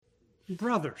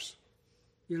brothers,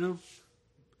 you know.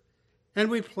 And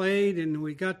we played and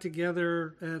we got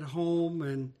together at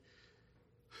home.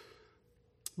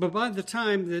 But by the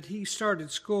time that he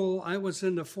started school, I was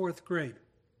in the fourth grade.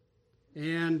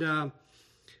 And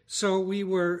so we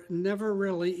were never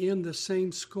really in the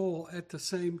same school at the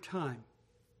same time.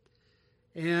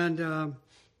 And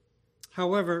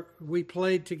however, we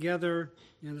played together,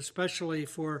 and especially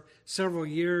for several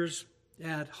years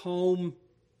at home.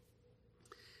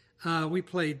 We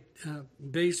played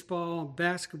baseball,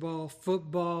 basketball,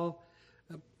 football,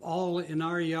 all in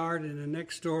our yard and the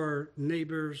next door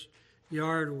neighbor's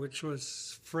yard, which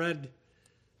was Fred.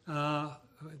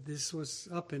 This was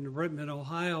up in Redmond,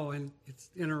 Ohio, and it's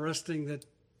interesting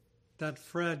that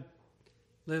Fred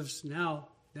lives now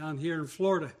down here in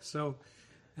Florida. So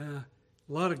a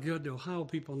lot of good Ohio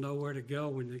people know where to go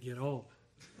when they get old.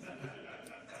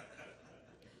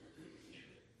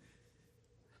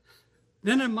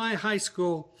 Then in my high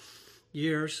school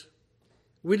years,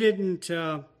 we didn't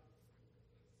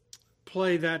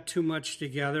play that too much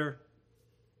together.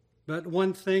 But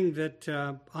one thing that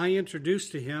I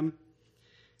introduced to him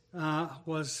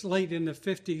was late in the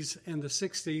 50s and the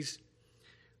 60s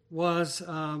was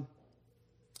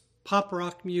pop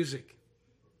rock music.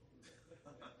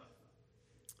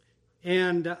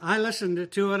 And I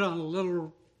listened to it on a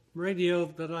little radio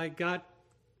that I got.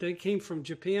 They came from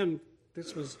Japan.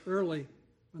 This was early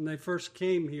when they first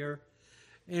came here.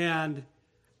 And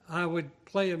I would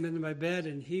play him in my bed,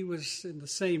 and he was in the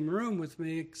same room with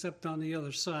me, except on the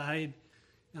other side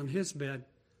on his bed.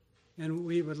 And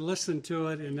we would listen to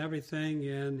it and everything,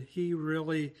 and he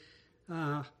really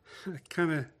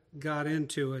kind of got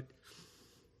into it.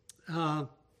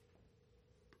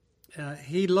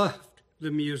 He loved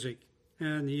the music,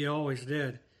 and he always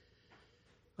did.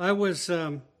 I was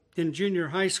in junior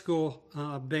high school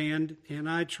band, and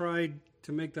I tried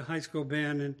to make the high school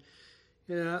band, and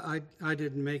I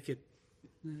didn't make it.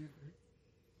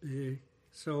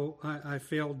 So I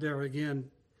failed there again.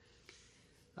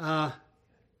 I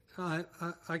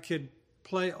could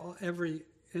play every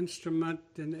instrument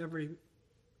and every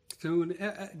tune,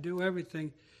 do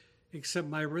everything, except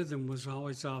my rhythm was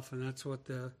always off, and that's what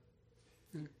the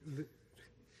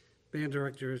band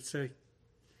director would say.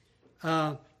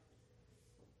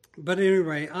 But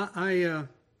anyway,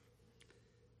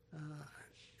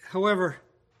 however,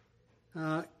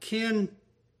 Ken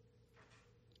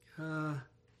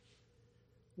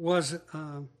was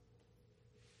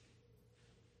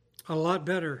a lot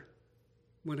better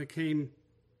when it came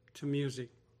to music.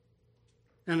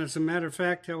 And as a matter of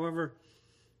fact, however,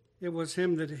 it was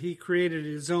him that he created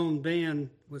his own band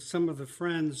with some of the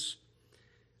friends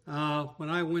when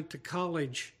I went to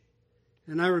college.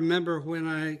 And I remember when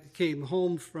I came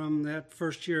home from that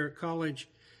first year at college,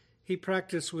 he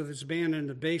practiced with his band in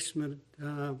the basement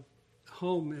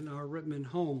home in our Redmond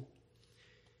home.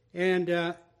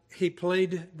 And he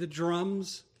played the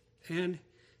drums, and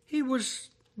he was,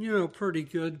 pretty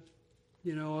good,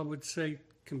 I would say,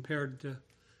 compared to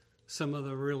some of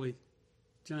the really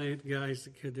giant guys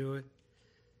that could do it.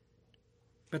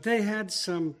 But they had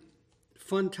some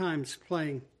fun times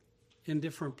playing in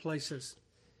different places.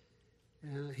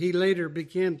 He later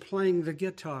began playing the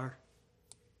guitar.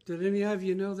 Did any of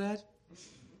you know that?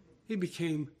 He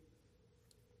became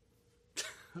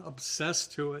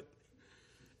obsessed to it.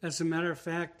 As a matter of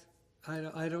fact,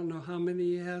 I don't know how many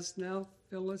he has now,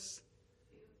 Phyllis.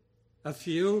 A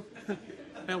few.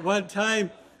 At one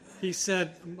time, he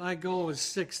said, my goal was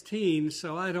 16,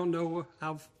 so I don't know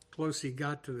how close he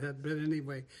got to that. But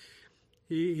anyway,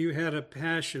 he had a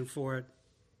passion for it.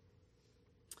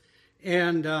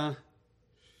 And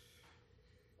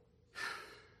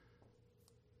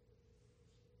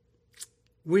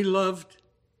we loved,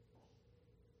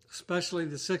 especially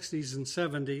the 60s and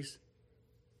 70s,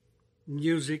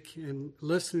 music and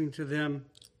listening to them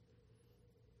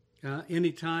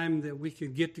anytime that we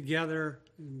could get together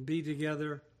and be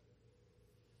together.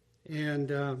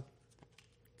 And at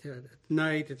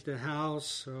night at the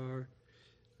house or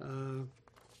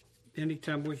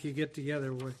anytime we could get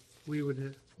together, we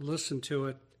would listen to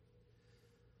it.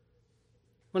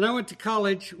 When I went to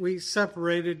college, we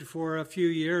separated for a few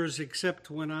years, except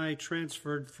when I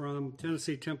transferred from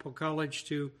Tennessee Temple College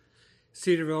to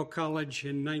Cedarville College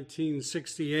in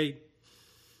 1968.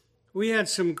 We had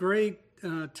some great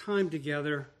time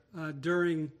together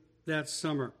during that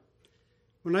summer.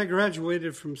 When I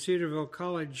graduated from Cedarville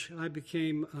College, I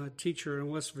became a teacher in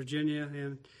West Virginia,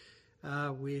 and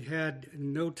we had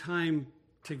no time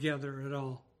together at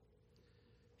all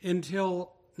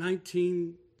until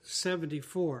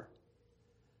 1974,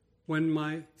 when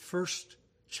my first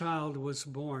child was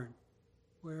born.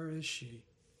 Where is she?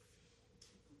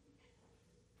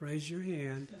 Raise your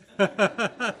hand.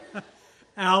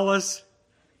 Alice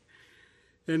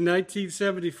in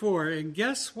 1974. And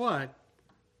guess what?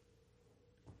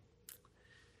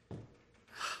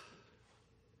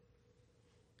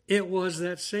 It was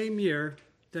that same year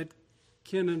that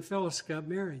Ken and Phyllis got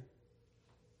married.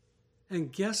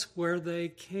 And guess where they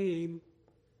came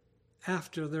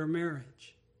after their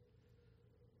marriage?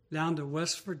 Down to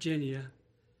West Virginia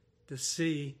to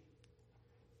see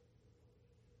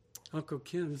Uncle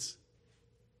Ken's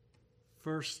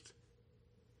first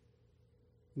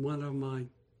one of mine.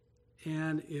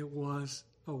 And it was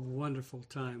a wonderful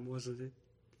time, wasn't it?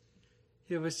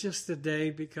 It was just a day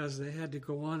because they had to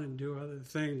go on and do other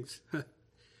things.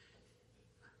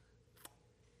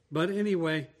 But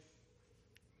anyway,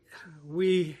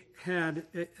 we had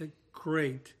a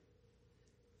great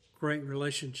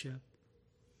relationship.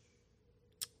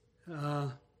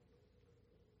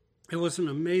 It was an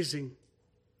amazing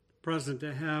present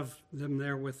to have them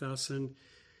there with us. And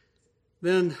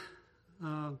then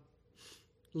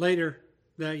later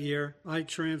that year, I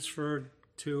transferred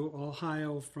to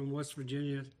Ohio from West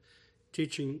Virginia,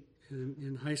 teaching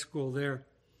in high school there,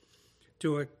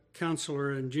 to a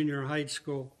counselor in junior high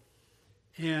school.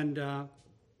 And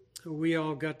we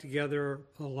all got together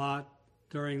a lot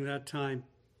during that time.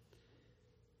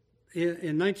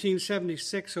 In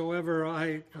 1976, however,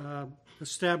 I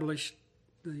established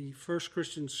the first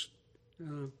Christian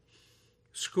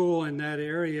school in that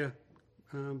area,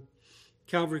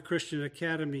 Calvary Christian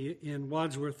Academy in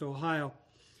Wadsworth, Ohio.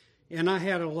 And I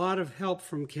had a lot of help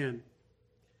from Ken.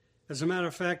 As a matter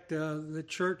of fact, the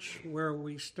church where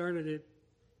we started it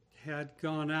had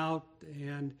gone out,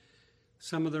 and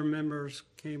some of their members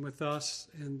came with us,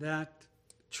 and that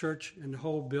church and the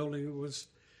whole building was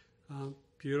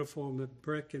beautiful, and the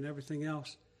brick and everything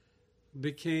else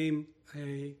became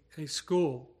a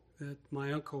school that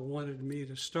my uncle wanted me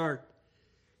to start.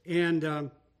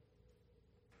 And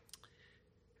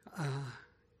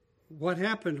what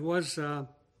happened was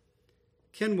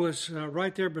Ken was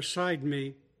right there beside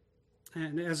me,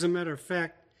 and as a matter of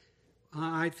fact,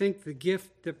 I think the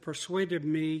gift that persuaded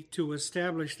me to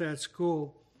establish that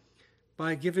school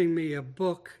by giving me a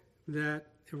book that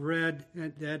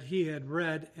he had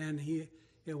read, and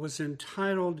it was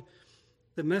entitled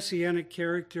 "The Messianic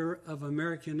Character of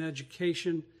American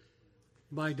Education"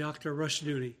 by Dr.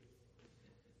 Rushdoony.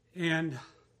 And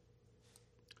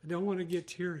I don't want to get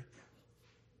teary,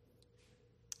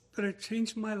 but it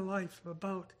changed my life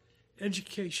about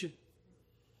education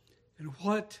and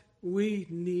what we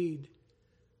need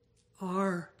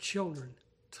our children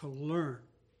to learn.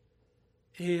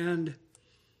 And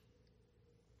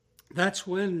that's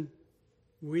when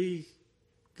we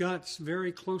got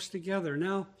very close together.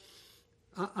 Now,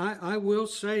 I will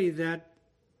say that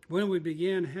when we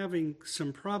began having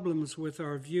some problems with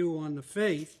our view on the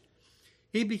faith,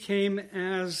 he became,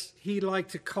 as he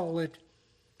liked to call it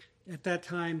at that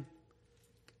time,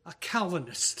 a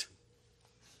Calvinist.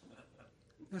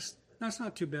 That's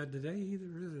not too bad today either,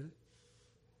 is it?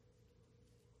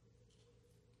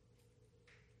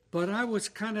 But I was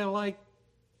kind of like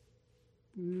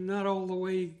not all the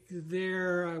way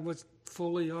there. I was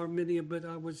fully Arminian, but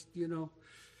I was,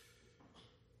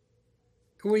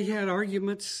 we had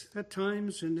arguments at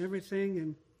times and everything.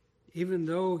 And even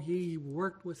though he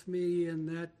worked with me in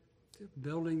that,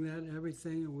 building that and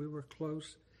everything, and we were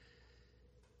close.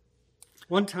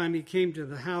 One time he came to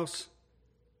the house.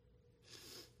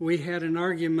 We had an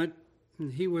argument,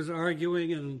 and he was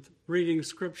arguing and reading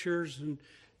scriptures and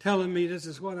telling me this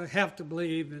is what I have to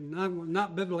believe, and I'm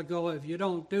not biblical if you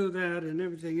don't do that, and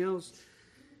everything else.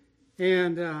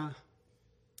 And the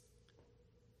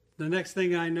next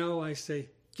thing I know, I say,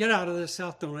 "Get out of this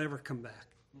house, don't ever come back."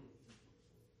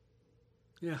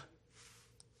 Yeah.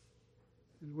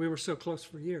 And we were so close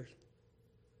for years.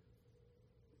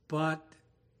 But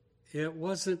it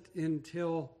wasn't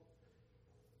until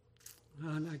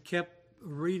I kept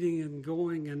reading and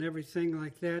going and everything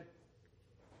like that,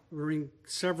 reading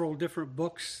several different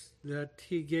books that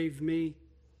he gave me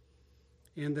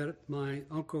and that my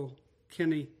Uncle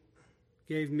Kenny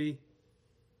gave me,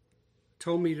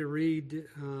 told me to read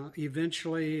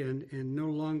eventually and no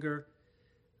longer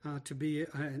to be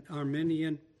an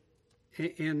Arminian.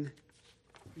 And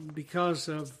because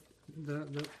of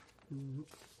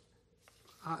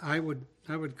I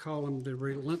would call them the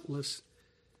relentless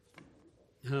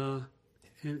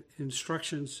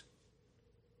instructions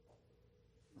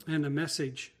and the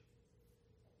message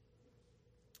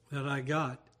that I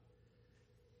got.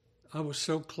 I was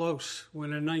so close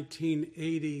when in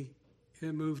 1980 I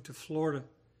moved to Florida.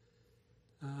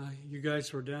 You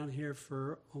guys were down here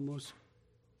for almost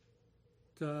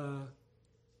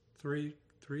 3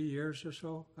 years or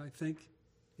so, I think.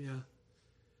 Yeah.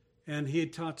 And he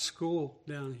had taught school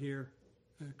down here,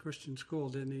 Christian school,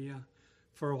 didn't he?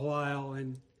 For a while,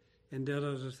 and did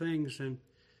other things. And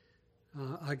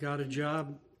I got a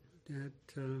job at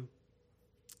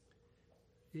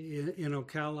in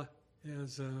Ocala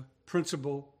as a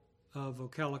principal of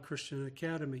Ocala Christian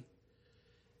Academy.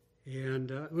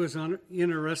 And it was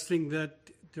interesting that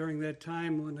during that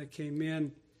time when I came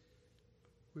in,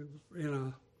 we were in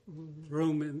a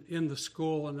room in the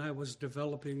school, and I was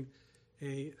developing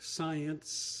a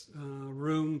science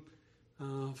room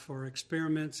for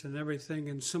experiments and everything,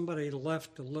 and somebody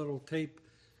left a little tape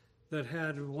that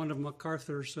had one of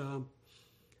MacArthur's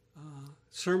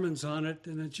sermons on it,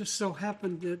 and it just so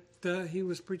happened that he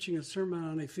was preaching a sermon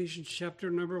on Ephesians chapter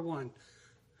number 1.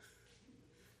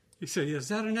 He said, "Is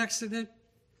that an accident?"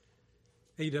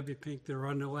 A.W. Pink, there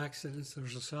are no accidents.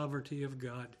 There's a sovereignty of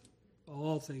God.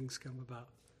 All things come about.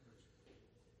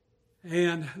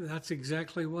 And that's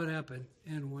exactly what happened.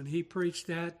 And when he preached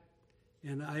that,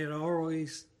 and I had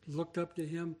always looked up to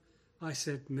him, I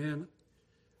said, man,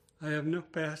 I have no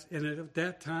past. And at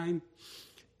that time,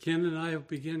 Ken and I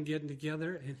began getting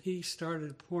together, and he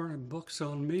started pouring books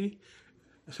on me.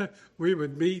 We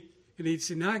would meet, and he'd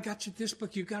say, "Now I got you this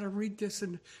book. You got to read this,"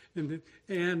 and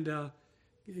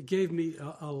it gave me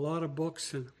a lot of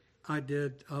books, and I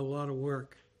did a lot of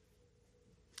work.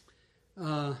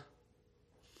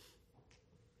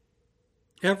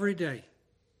 Every day,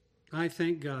 I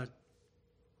thank God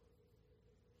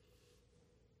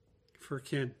for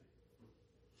Ken.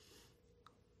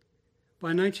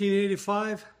 By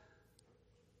 1985,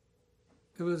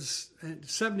 it was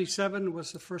 77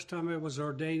 was the first time I was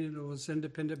ordained, and it was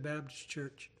Independent Baptist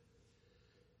Church.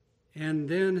 And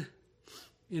then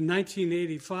in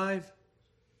 1985,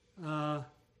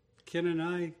 Ken and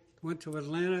I went to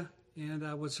Atlanta, and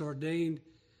I was ordained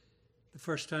the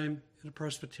first time in a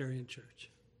Presbyterian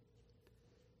church.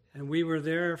 And we were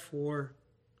there for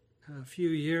a few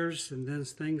years, and then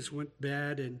things went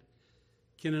bad, and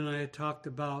Ken and I had talked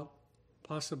about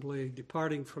possibly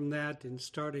departing from that and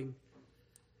starting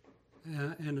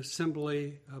an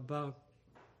assembly about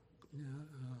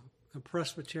a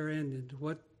Presbyterian, and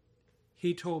what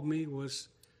he told me was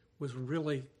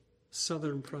really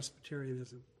Southern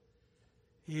Presbyterianism.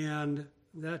 And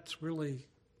that's really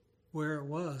where it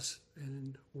was,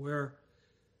 and where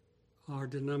our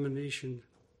denomination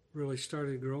really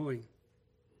started growing.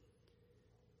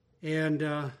 And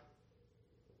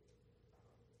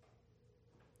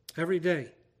every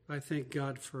day I thank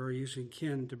God for using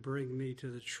Ken to bring me to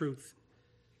the truth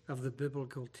of the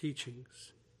biblical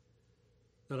teachings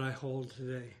that I hold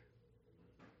today.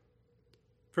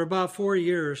 For about 4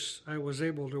 years, I was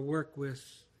able to work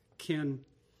with Ken,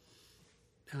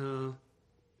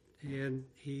 and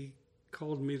he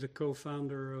called me the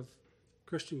co-founder of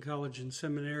Christian College and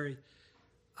Seminary.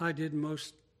 I did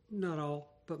most, not all,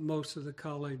 but most of the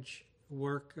college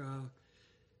work,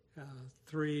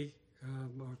 3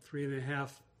 or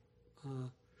 3.5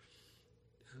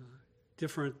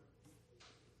 different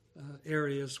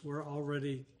areas were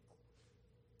already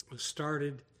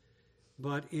started.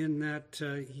 But in that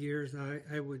years,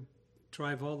 I would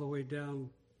drive all the way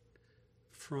down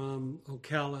from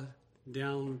Ocala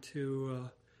down to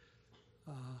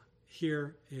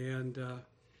here, and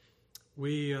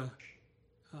we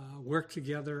worked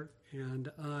together,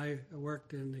 and I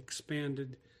worked and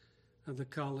expanded the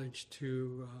college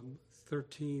to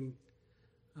 13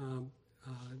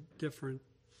 different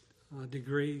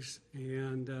degrees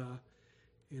and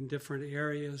in different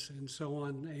areas and so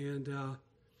on. And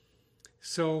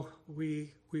so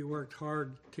we worked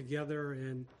hard together,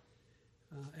 and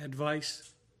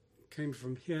advice came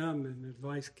from him, and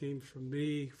advice came from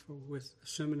me with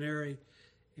seminary,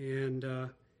 and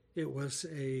it was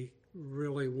a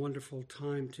really wonderful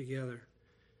time together.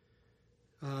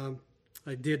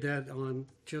 I did that on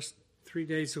just 3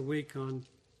 days a week, on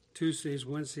Tuesdays,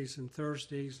 Wednesdays, and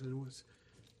Thursdays, and was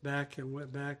back and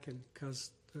went back, and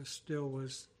because I still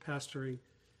was pastoring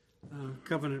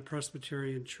Covenant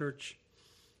Presbyterian Church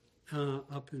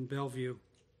up in Bellevue.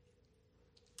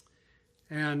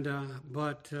 And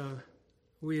but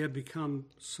we had become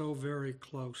so very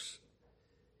close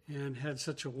and had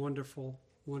such a wonderful,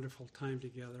 wonderful time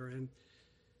together. And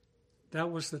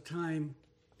that was the time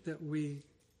that we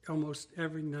almost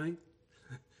every night,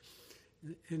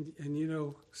 and you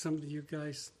know, some of you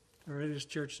guys are in this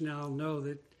church now know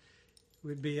that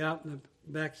we'd be out in the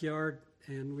backyard,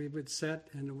 and we would sit,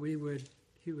 and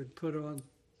he would put on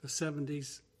the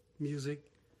 70s music,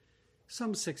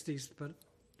 some 60s, but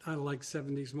I like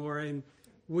 70s more. And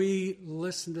we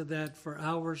listened to that for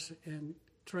hours and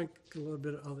drank a little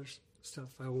bit of other stuff.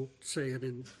 I won't say it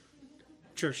in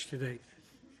church today.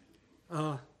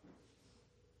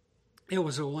 It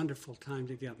was a wonderful time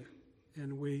together,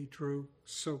 and we drew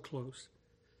so close.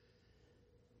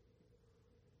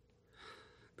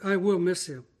 I will miss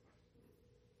him.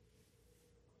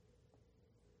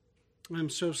 I'm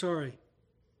so sorry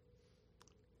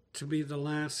to be the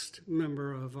last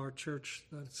member of our church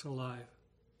that's alive.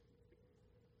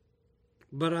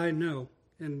 But I know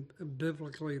and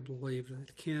biblically believe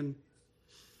that Ken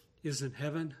is in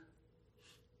heaven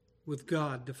with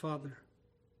God the Father,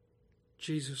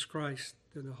 Jesus Christ,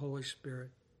 and the Holy Spirit.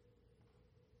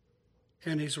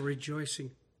 And he's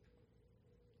rejoicing.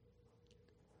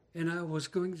 And I was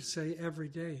going to say every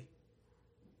day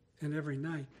and every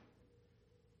night,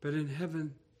 but in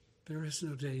heaven, there is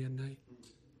no day and night.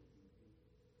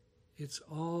 It's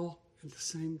all at the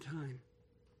same time.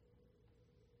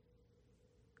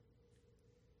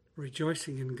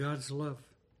 Rejoicing in God's love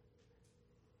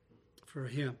for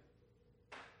him.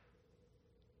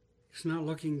 He's not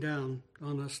looking down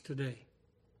on us today.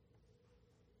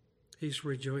 He's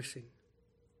rejoicing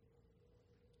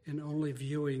and only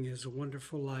viewing his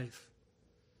wonderful life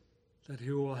that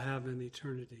he will have in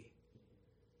eternity.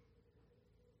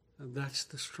 And that's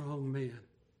the strong man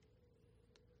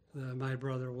that my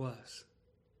brother was.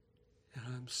 And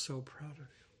I'm so proud of him.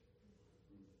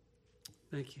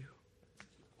 Thank you.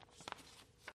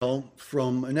 Well,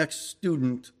 from an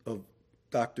ex-student of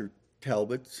Dr.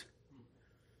 Talbot's,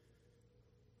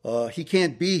 he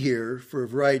can't be here for a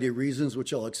variety of reasons,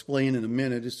 which I'll explain in a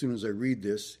minute as soon as I read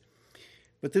this.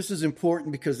 But this is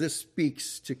important because this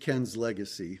speaks to Ken's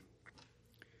legacy.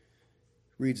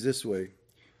 Reads this way.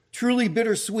 Truly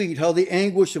bittersweet how the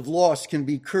anguish of loss can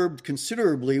be curbed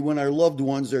considerably when our loved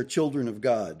ones are children of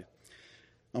God.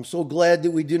 I'm so glad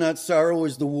that we do not sorrow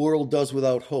as the world does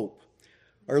without hope.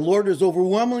 Our Lord is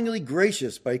overwhelmingly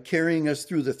gracious by carrying us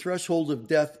through the threshold of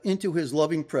death into his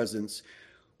loving presence,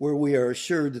 where we are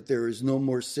assured that there is no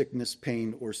more sickness,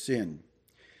 pain, or sin.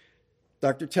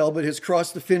 Dr. Talbot has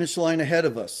crossed the finish line ahead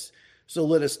of us, so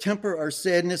let us temper our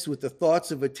sadness with the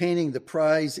thoughts of attaining the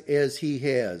prize as he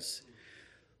has.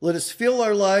 Let us fill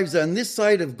our lives on this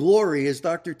side of glory as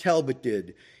Dr. Talbot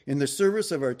did, in the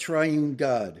service of our triune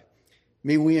God.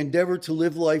 May we endeavor to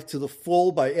live life to the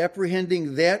full by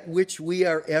apprehending that which we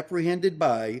are apprehended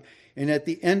by, and at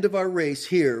the end of our race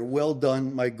hear, well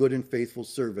done, my good and faithful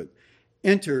servant.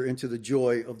 Enter into the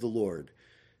joy of the Lord.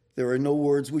 There are no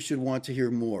words we should want to hear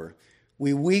more.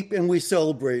 We weep and we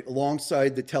celebrate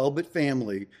alongside the Talbot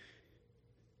family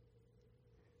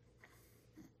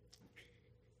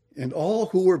and all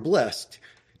who were blessed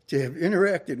to have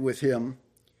interacted with him.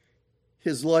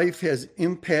 His life has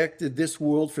impacted this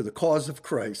world for the cause of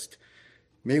Christ.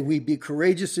 May we be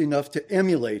courageous enough to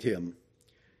emulate him.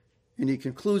 And he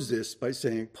concludes this by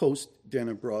saying, post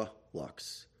tenebra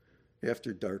lux,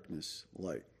 after darkness,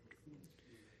 light.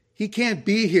 He can't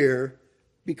be here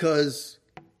because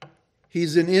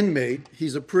he's an inmate,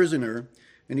 he's a prisoner,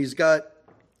 and he's going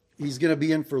to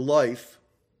be in for life.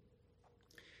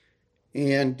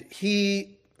 And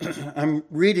I'm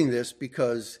reading this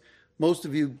because most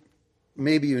of you,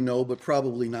 maybe you know, but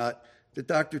probably not, that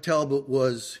Dr. Talbot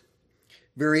was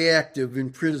very active in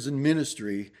prison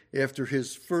ministry after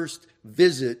his first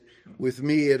visit with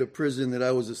me at a prison that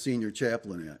I was a senior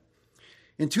chaplain at.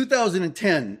 In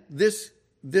 2010, this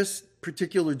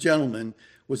particular gentleman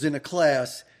was in a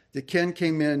class that Ken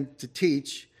came in to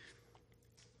teach.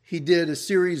 He did a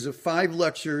series of 5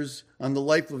 lectures on the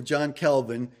life of John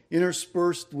Calvin,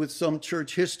 interspersed with some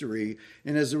church history,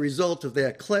 and as a result of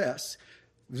that class,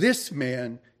 this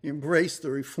man embraced the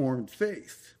Reformed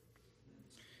faith.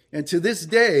 And to this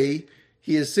day,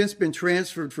 he has since been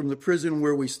transferred from the prison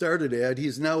where we started at.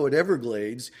 He's now at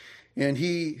Everglades, and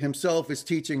he himself is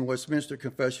teaching Westminster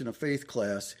Confession of Faith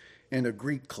class and a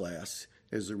Greek class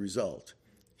as a result.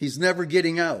 He's never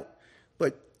getting out,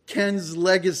 but Ken's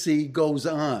legacy goes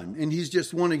on, and he's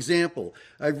just one example.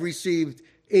 I've received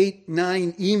 8,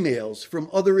 9 emails from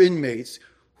other inmates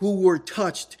who were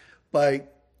touched by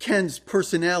Ken's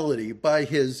personality, by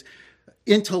his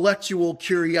intellectual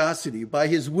curiosity, by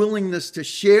his willingness to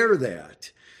share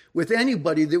that with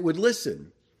anybody that would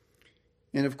listen.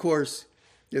 And of course,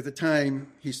 at the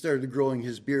time, he started growing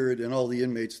his beard, and all the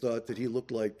inmates thought that he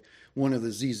looked like one of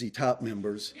the ZZ Top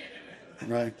members,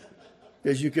 right?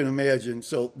 As you can imagine,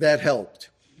 so that helped.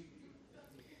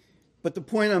 But the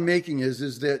point I'm making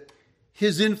is that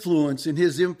his influence and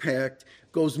his impact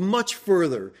goes much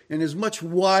further and is much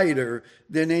wider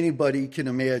than anybody can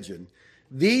imagine.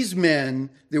 These men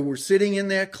that were sitting in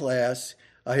that class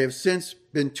I have since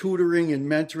been tutoring and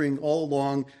mentoring all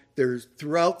along. There's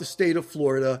throughout the state of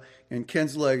Florida, and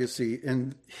Ken's legacy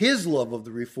and his love of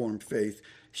the Reformed faith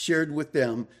shared with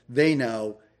them. They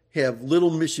now have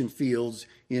little mission fields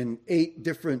in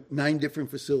 9 different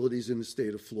facilities in the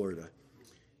state of Florida.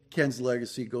 Ken's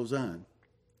legacy goes on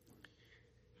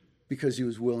because he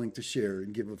was willing to share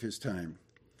and give of his time.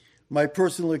 My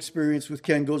personal experience with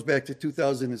Ken goes back to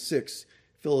 2006.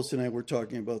 Phyllis and I were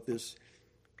talking about this.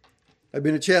 I've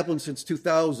been a chaplain since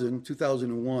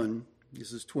 2001.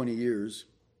 This is 20 years.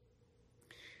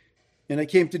 And I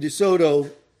came to DeSoto,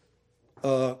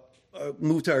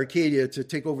 moved to Arcadia to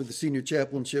take over the senior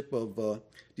chaplainship of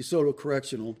DeSoto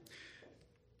Correctional.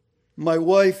 My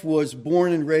wife was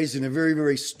born and raised in a very,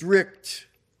 very strict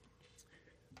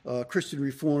Christian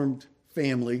Reformed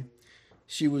family.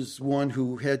 She was one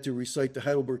who had to recite the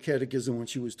Heidelberg Catechism when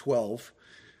she was 12,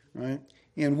 right?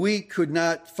 And we could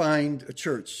not find a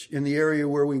church in the area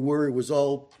where we were. It was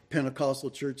all Pentecostal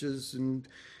churches and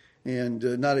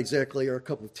not exactly our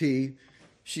cup of tea.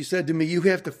 She said to me, "You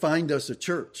have to find us a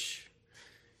church."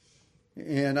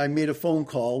 And I made a phone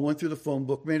call, went through the phone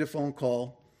book, made a phone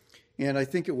call, and I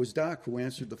think it was Doc who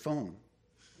answered the phone.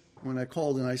 When I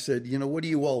called and I said, "What are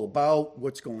you all about?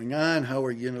 What's going on? How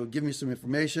are you? Give me some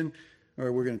information." All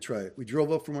right, we're going to try it. We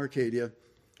drove up from Arcadia.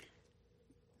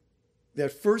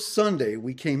 That first Sunday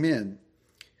we came in,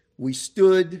 we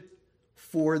stood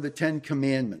for the 10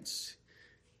 Commandments.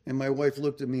 And my wife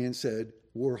looked at me and said,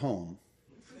 "We're home."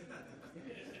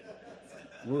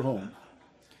 We're home.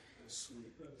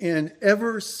 And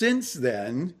ever since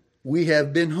then, we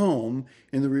have been home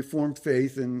in the Reformed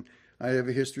faith, and I have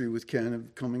a history with Ken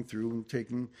of coming through and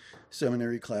taking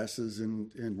seminary classes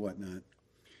and whatnot.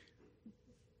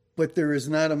 But there is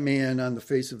not a man on the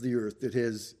face of the earth that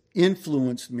has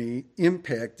influenced me,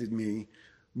 impacted me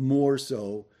more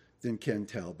so than Ken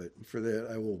Talbot. And for that,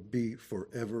 I will be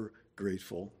forever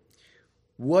grateful.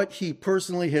 What he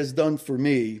personally has done for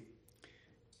me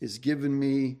is given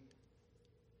me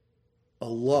a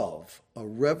love, a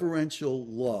reverential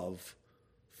love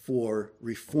for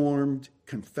Reformed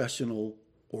confessional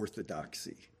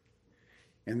orthodoxy.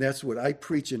 And that's what I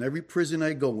preach in every prison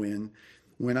I go in.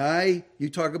 When you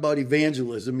talk about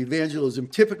evangelism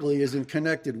typically isn't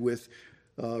connected with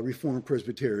Reformed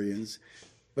Presbyterians,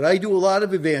 but I do a lot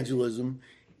of evangelism.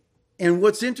 And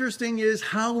what's interesting is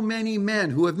how many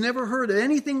men who have never heard of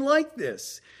anything like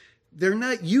this, they're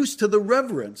not used to the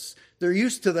reverence. They're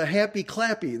used to the happy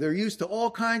clappy. They're used to all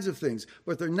kinds of things,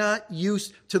 but they're not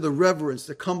used to the reverence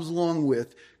that comes along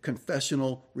with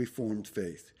confessional Reformed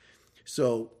faith.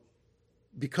 So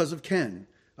because of Ken,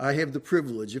 I have the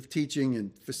privilege of teaching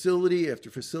in facility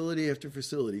after facility after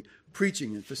facility,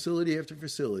 preaching in facility after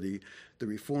facility, the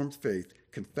Reformed faith,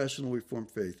 confessional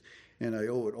Reformed faith. And I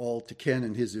owe it all to Ken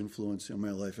and his influence in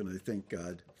my life, and I thank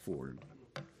God for it.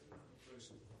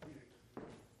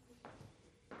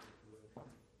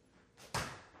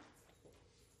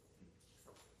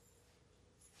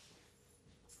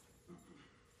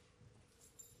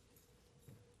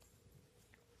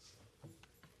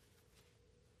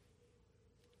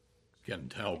 Ken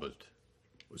Talbot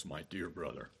was my dear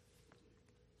brother.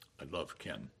 I love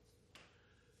Ken.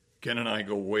 Ken and I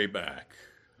go way back,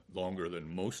 longer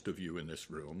than most of you in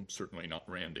this room, certainly not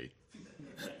Randy.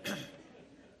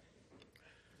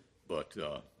 But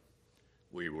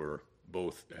we were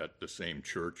both at the same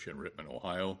church in Rittman,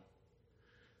 Ohio.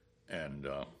 And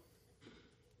it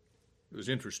was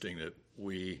interesting that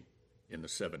we, in the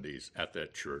 70s, at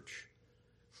that church,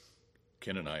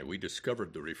 Ken and I, we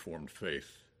discovered the Reformed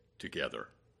faith together.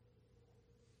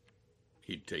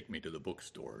 He'd take me to the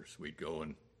bookstores. We'd go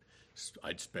and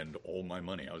I'd spend all my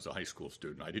money. I was a high school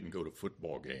student. I didn't go to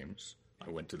football games.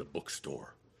 I went to the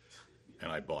bookstore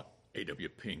and I bought A.W.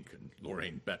 Pink and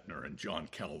Lorraine Bettner and John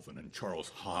Calvin and Charles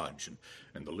Hodge,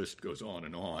 and the list goes on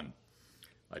and on.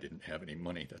 I didn't have any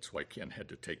money. That's why Ken had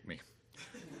to take me.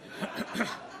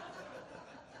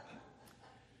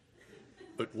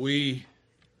 But we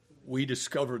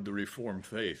discovered the Reformed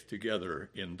faith together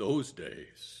in those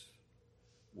days.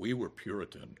 We were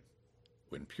Puritan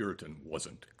when Puritan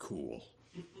wasn't cool.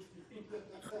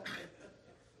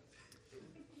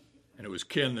 And it was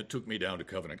Ken that took me down to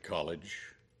Covenant College.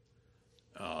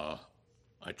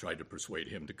 I tried to persuade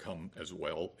him to come as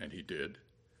well, and he did.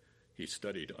 He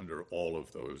studied under all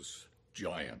of those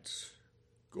giants,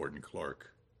 Gordon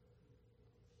Clark,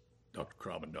 Dr.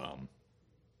 Krabbendam,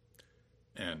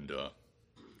 and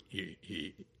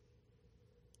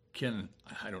Ken,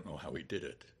 I don't know how he did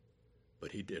it,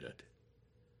 but he did it.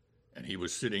 And he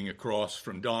was sitting across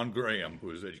from Don Graham, who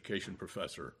was an education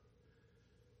professor,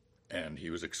 and he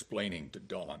was explaining to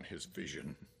Don his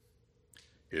vision.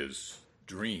 his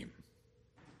dream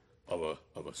of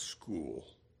a school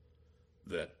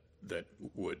that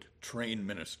would train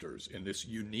ministers in this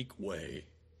unique way.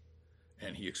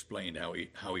 And he explained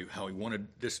how he wanted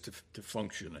this to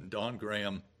function. And Don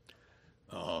Graham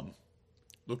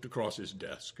looked across his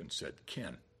desk and said,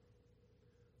 "Ken,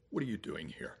 what are you doing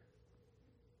here?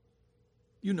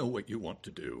 You know what you want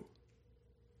to do.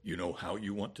 You know how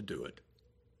you want to do it.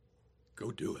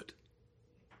 Go do it."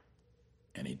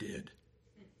 And he did.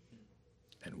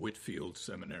 And Whitefield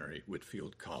Seminary,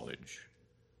 Whitefield College,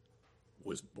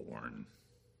 was born.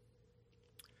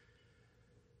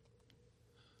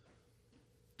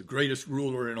 The greatest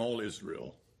ruler in all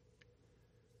Israel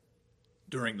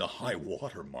during the high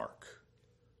water mark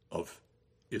of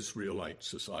Israelite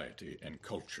society and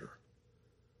culture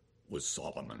was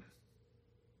Solomon.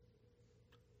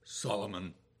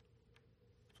 Solomon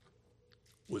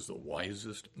was the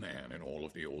wisest man in all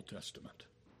of the Old Testament.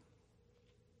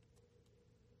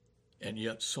 And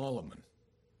yet Solomon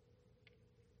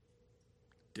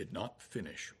did not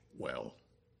finish well.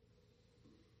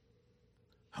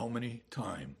 How many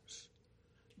times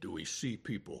do we see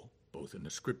people, both in the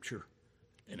Scripture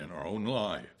and in our own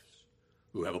lives,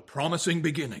 who have a promising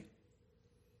beginning,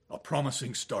 a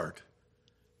promising start,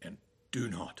 and do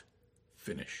not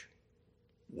finish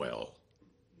well?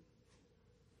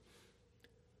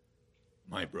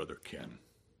 My brother Ken,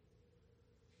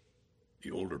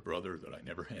 the older brother that I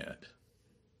never had.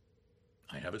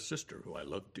 I have a sister who I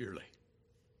love dearly,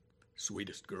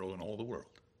 sweetest girl in all the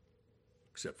world,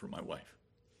 except for my wife.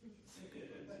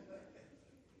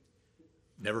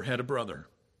 Never had a brother,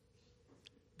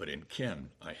 but in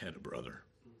Ken, I had a brother.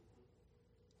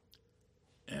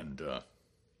 And I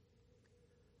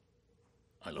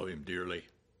love him dearly,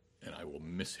 and I will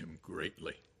miss him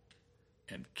greatly.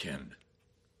 And Ken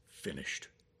finished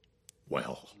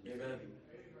well. Amen.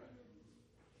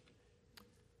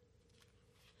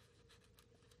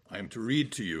 I am to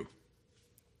read to you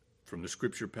from the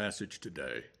scripture passage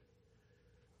today,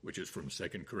 which is from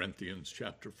 2 Corinthians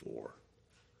chapter 4.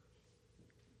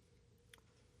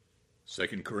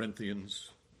 2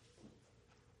 Corinthians,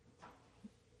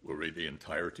 we'll read the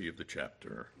entirety of the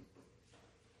chapter.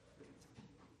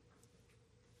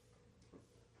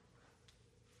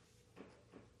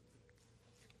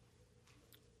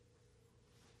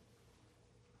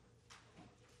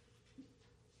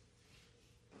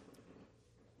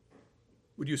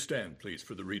 Would you stand, please,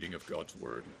 for the reading of God's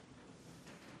word?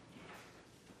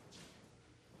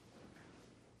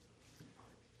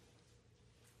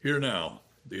 Hear now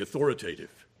the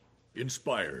authoritative,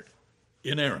 inspired,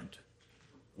 inerrant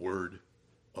word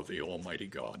of the Almighty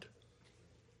God.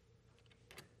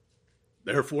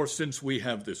 Therefore, since we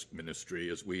have this ministry,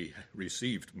 as we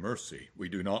received mercy, we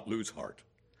do not lose heart.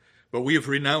 But we have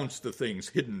renounced the things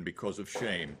hidden because of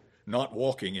shame, not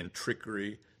walking in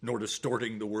trickery, nor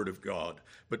distorting the word of God,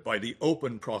 but by the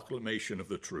open proclamation of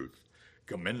the truth,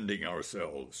 commending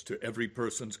ourselves to every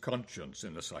person's conscience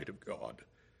in the sight of God.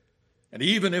 And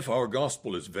even if our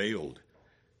gospel is veiled,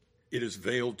 it is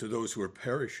veiled to those who are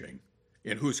perishing,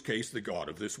 in whose case the God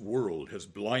of this world has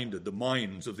blinded the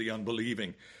minds of the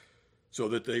unbelieving, so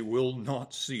that they will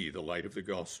not see the light of the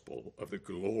gospel of the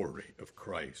glory of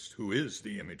Christ, who is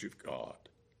the image of God.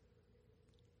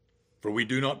 For we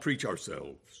do not preach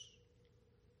ourselves,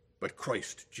 but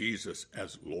Christ Jesus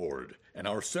as Lord, and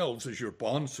ourselves as your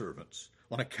bondservants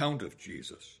on account of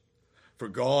Jesus. For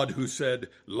God, who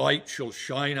said, "Light shall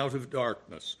shine out of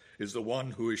darkness," is the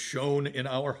one who is shown in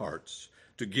our hearts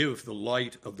to give the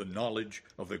light of the knowledge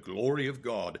of the glory of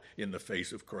God in the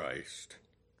face of Christ.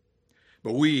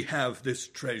 But we have this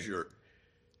treasure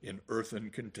in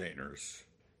earthen containers,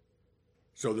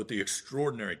 so that the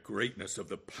extraordinary greatness of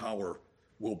the power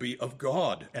will be of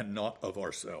God and not of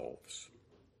ourselves.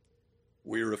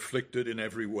 We are afflicted in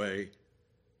every way,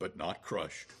 but not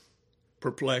crushed,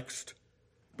 perplexed,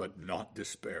 but not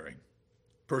despairing,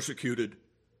 persecuted,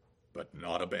 but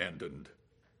not abandoned,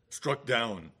 struck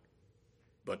down,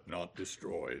 but not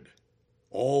destroyed,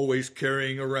 always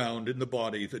carrying around in the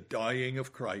body the dying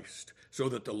of Christ, so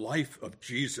that the life of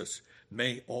Jesus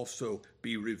may also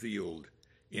be revealed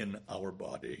in our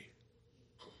body.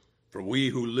 For we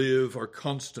who live are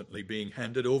constantly being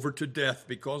handed over to death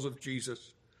because of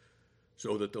Jesus,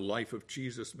 so that the life of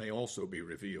Jesus may also be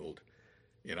revealed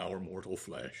in our mortal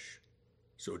flesh.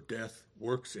 So death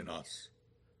works in us,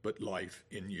 but life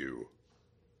in you.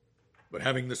 But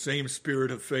having the same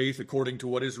spirit of faith, according to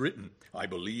what is written, I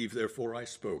believe, therefore I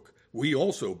spoke. We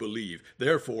also believe,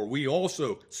 therefore we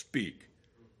also speak,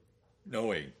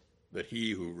 knowing that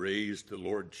he who raised the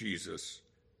Lord Jesus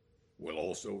will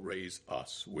also raise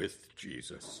us with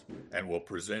Jesus and will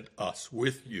present us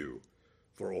with you,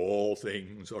 for all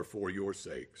things are for your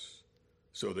sakes,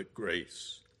 so that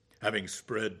grace, having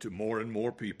spread to more and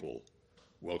more people,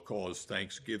 will cause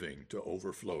thanksgiving to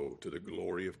overflow to the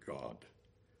glory of God.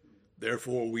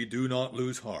 Therefore we do not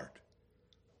lose heart.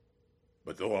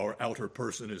 But though our outer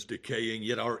person is decaying,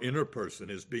 yet our inner person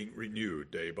is being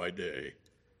renewed day by day.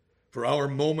 For our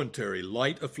momentary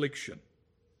light affliction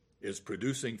is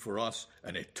producing for us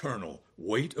an eternal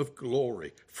weight of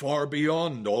glory far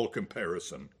beyond all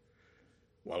comparison,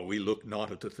 while we look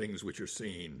not at the things which are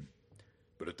seen,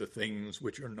 but at the things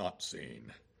which are not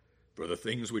seen. For the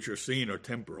things which are seen are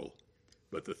temporal,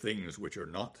 but the things which are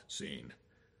not seen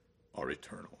are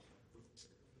eternal.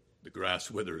 The grass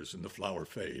withers and the flower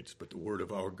fades, but the word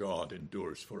of our God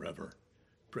endures forever.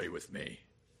 Pray with me.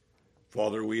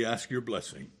 Father, we ask your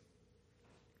blessing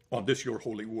on this your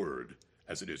holy word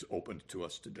as it is opened to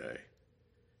us today.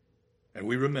 And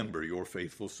we remember your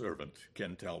faithful servant,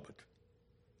 Ken Talbot.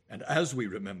 And as we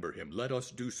remember him, let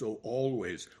us do so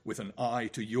always with an eye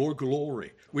to your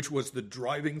glory, which was the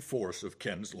driving force of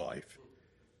Ken's life.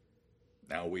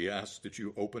 Now we ask that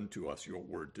you open to us your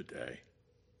word today,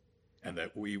 and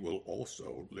that we will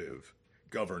also live,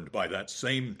 governed by that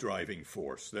same driving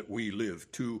force, that we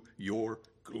live to your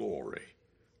glory.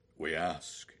 We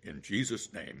ask in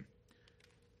Jesus' name.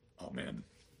 Amen.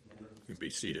 You can be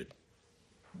seated.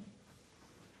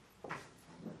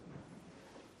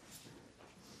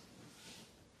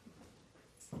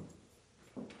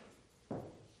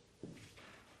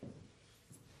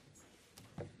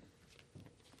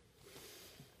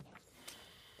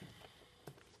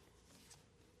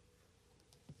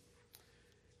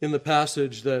 In the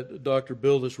passage that Dr.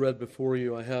 Bill has read before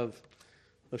you, I have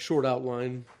a short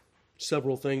outline,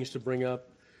 several things to bring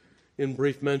up. In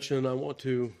brief mention, I want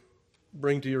to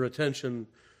bring to your attention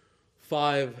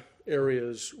 5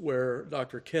 areas where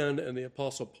Dr. Ken and the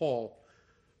Apostle Paul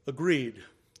agreed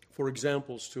for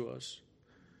examples to us.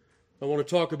 I want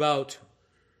to talk about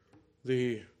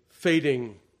the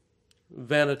fading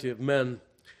vanity of men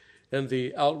and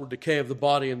the outward decay of the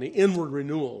body and the inward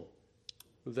renewal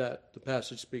that the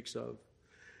passage speaks of.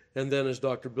 And then, as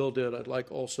Dr. Bill did, I'd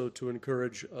like also to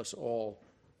encourage us all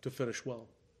to finish well.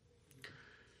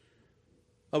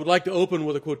 I would like to open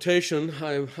with a quotation.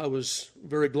 I was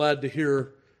very glad to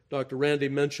hear Dr. Randy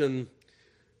mention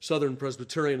Southern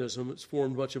Presbyterianism. It's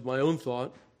formed much of my own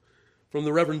thought. From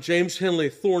the Reverend James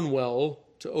Henley Thornwell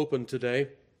to open today.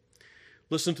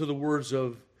 Listen to the words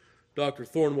of Dr.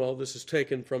 Thornwell. This is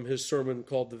taken from his sermon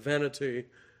called The Vanity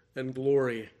and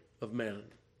Glory of Man.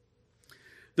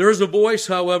 There is a voice,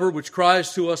 however, which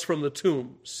cries to us from the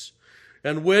tombs,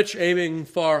 and which, aiming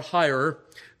far higher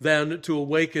than to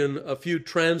awaken a few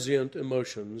transient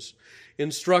emotions,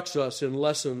 instructs us in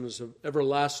lessons of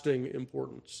everlasting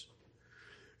importance.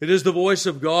 It is the voice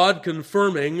of God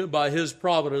confirming by his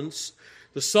providence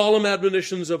the solemn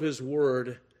admonitions of his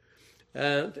word,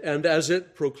 and as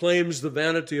it proclaims the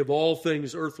vanity of all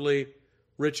things earthly,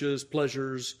 riches,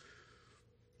 pleasures,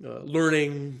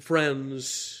 learning,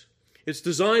 friends. Its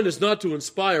design is not to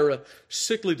inspire a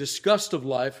sickly disgust of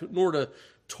life, nor to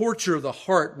torture the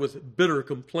heart with bitter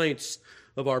complaints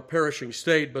of our perishing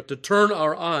state, but to turn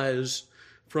our eyes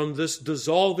from this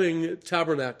dissolving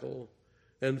tabernacle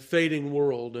and fading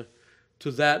world to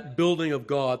that building of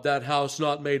God, that house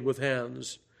not made with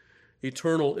hands,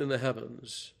 eternal in the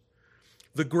heavens.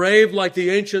 The grave, like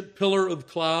the ancient pillar of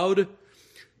cloud,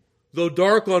 though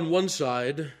dark on one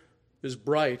side, is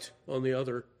bright on the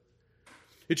other.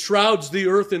 It shrouds the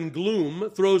earth in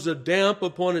gloom, throws a damp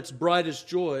upon its brightest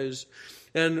joys,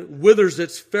 and withers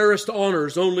its fairest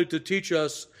honors, only to teach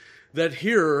us that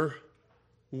here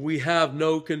we have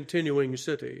no continuing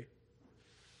city,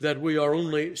 that we are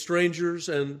only strangers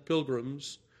and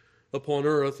pilgrims upon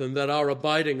earth, and that our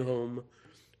abiding home,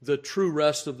 the true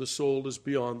rest of the soul, is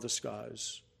beyond the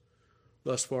skies.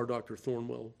 Thus far, Dr.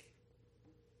 Thornwell.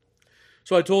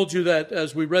 So I told you that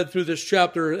as we read through this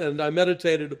chapter and I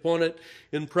meditated upon it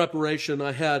in preparation,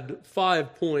 I had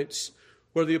 5 points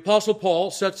where the Apostle Paul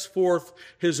sets forth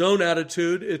his own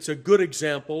attitude. It's a good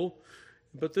example,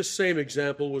 but this same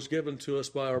example was given to us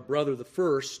by our brother, the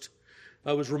first.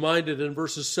 I was reminded in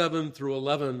verses 7 through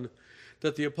 11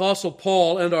 that the Apostle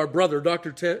Paul and our brother,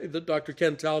 Dr.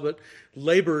 Ken Talbot,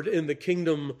 labored in the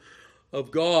kingdom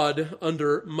of God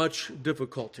under much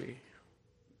difficulty.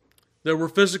 There were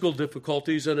physical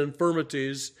difficulties and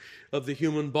infirmities of the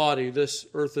human body, this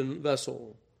earthen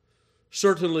vessel.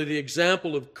 Certainly the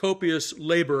example of copious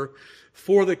labor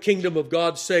for the kingdom of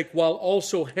God's sake, while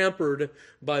also hampered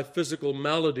by physical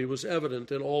malady, was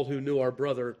evident in all who knew our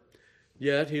brother.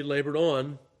 Yet he labored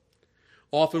on.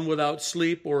 often without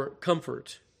sleep or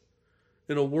comfort.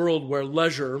 In a world where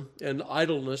leisure and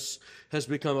idleness has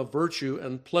become a virtue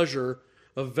and pleasure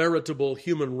a veritable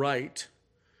human right,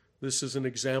 this is an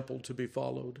example to be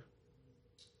followed.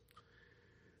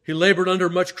 He labored under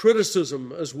much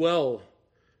criticism as well,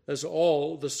 as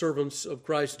all the servants of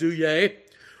Christ do. Yea,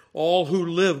 all who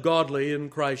live godly in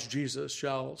Christ Jesus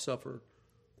shall suffer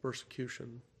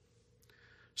persecution.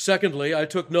 Secondly, I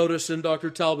took notice in Dr.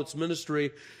 Talbot's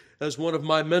ministry as one of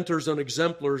my mentors and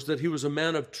exemplars that he was a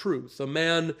man of truth, a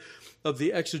man of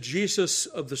the exegesis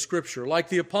of the Scripture, like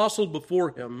the apostle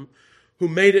before him, who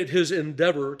made it his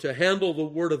endeavor to handle the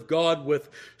Word of God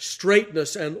with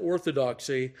straightness and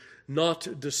orthodoxy,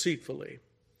 not deceitfully.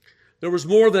 There was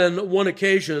more than one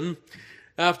occasion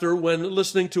when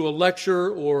listening to a lecture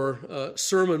or a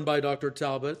sermon by Dr.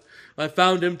 Talbot, I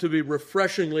found him to be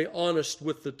refreshingly honest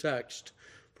with the text,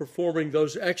 performing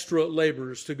those extra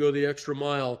labors to go the extra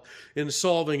mile in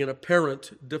solving an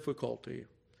apparent difficulty.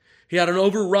 He had an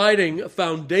overriding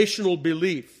foundational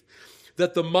belief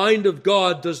that the mind of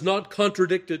God does not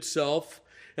contradict itself,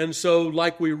 and so,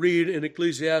 like we read in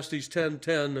Ecclesiastes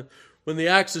 10:10, when the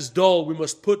axe is dull, we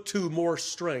must put to more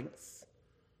strength.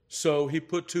 So he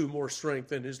put to more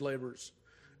strength in his labors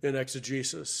in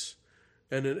exegesis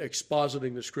and in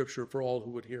expositing the Scripture for all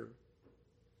who would hear.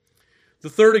 The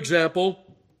third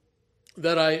example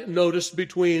that I noticed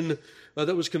that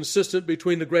was consistent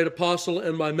between the great apostle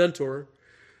and my mentor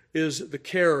is the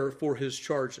care for his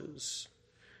charges.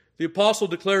 The apostle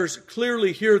declares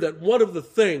clearly here that one of the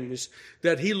things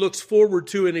that he looks forward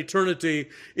to in eternity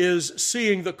is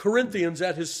seeing the Corinthians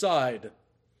at his side.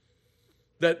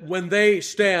 That when they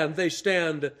stand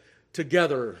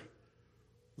together.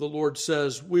 The Lord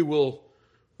says,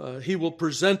 He will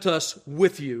present us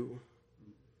with you.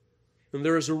 And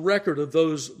there is a record of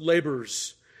those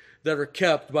labors that are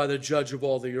kept by the judge of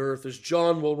all the earth. As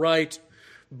John will write,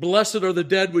 Blessed are the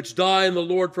dead which die in the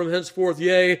Lord from henceforth.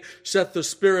 Yea, saith the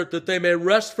Spirit, that they may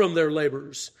rest from their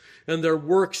labors, and their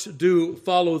works do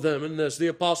follow them. And as the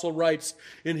apostle writes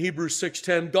in Hebrews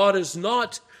 6:10, God is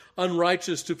not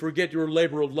unrighteous to forget your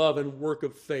labor of love and work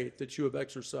of faith that you have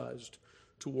exercised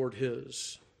toward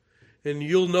his. And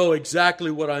you'll know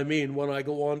exactly what I mean when I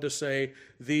go on to say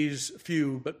these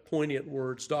few but poignant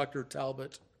words. Dr.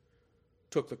 Talbot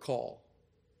took the call.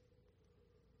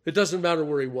 It doesn't matter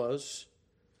where he was.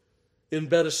 In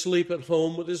bed asleep at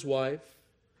home with his wife,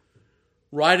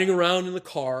 riding around in the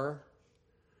car.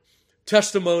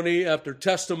 Testimony after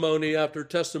testimony after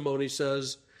testimony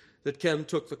says that Ken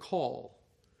took the call.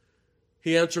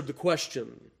 He answered the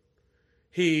question.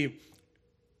 He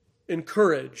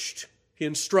encouraged. He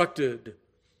instructed,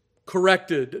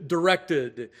 corrected,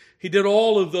 directed. He did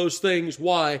all of those things.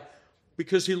 Why?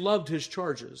 Because he loved his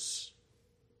charges.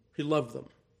 He loved them.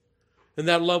 And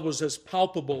that love was as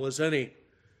palpable as any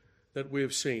that we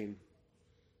have seen.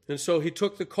 And so he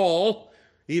took the call.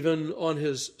 Even on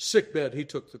his sickbed, he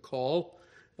took the call.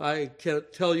 I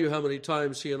can't tell you how many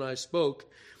times he and I spoke.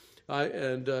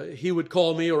 He would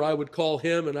call me or I would call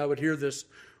him, and I would hear this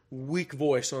weak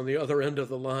voice on the other end of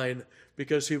the line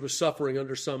because he was suffering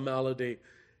under some malady.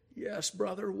 Yes,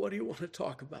 brother, what do you want to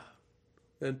talk about?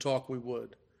 And talk we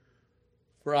would.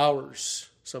 For hours,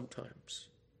 sometimes.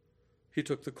 He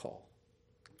took the call.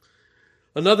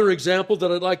 Another example that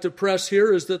I'd like to press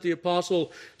here is that the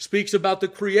apostle speaks about the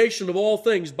creation of all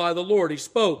things by the Lord. He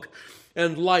spoke,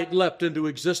 and light leapt into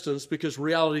existence because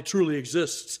reality truly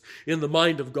exists in the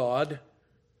mind of God,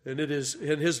 and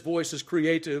his voice is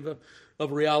creative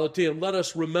of reality. And let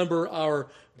us remember our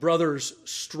brothers'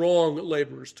 strong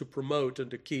labors to promote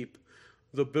and to keep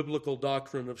the biblical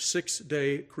doctrine of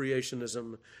six-day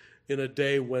creationism in a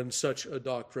day when such a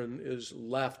doctrine is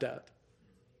laughed at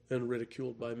and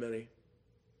ridiculed by many.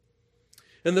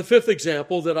 And the fifth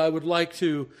example that I would like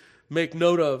to make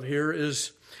note of here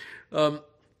is the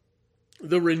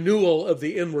renewal of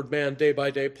the inward man day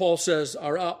by day. Paul says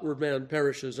our outward man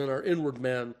perishes and our inward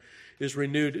man is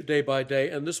renewed day by day.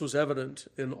 And this was evident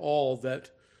in all that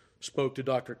spoke to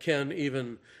Dr. Ken,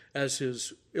 even as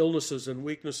his illnesses and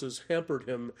weaknesses hampered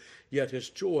him, yet his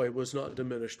joy was not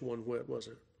diminished one whit, was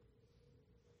it?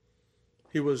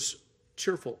 He was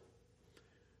cheerful.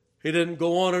 He didn't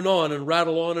go on and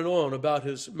rattle on and on about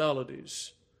his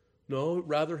maladies. No,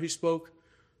 rather he spoke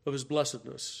of his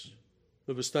blessedness,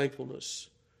 of his thankfulness,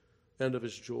 and of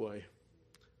his joy.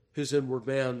 His inward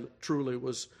man truly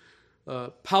was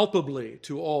palpably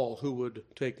to all who would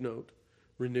take note,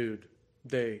 renewed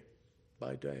day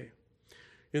by day.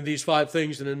 In these five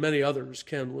things and in many others,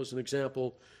 Ken was an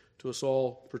example to us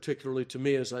all, particularly to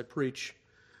me as I preach.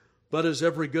 but as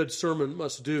every good sermon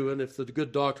must do, and if the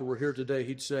good doctor were here today,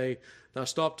 he'd say, now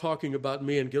stop talking about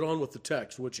me and get on with the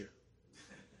text, would you?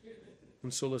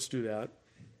 And so let's do that.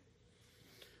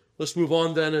 Let's move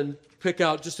on then and pick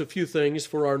out just a few things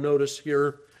for our notice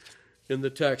here in the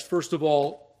text. First of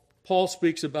all, Paul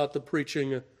speaks about the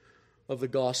preaching of the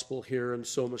gospel here, and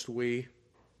so must we.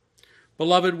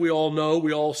 Beloved, we all know,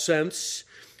 we all sense,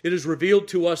 it is revealed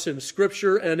to us in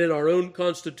Scripture and in our own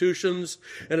constitutions,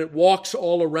 and it walks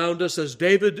all around us. As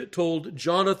David told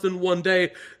Jonathan one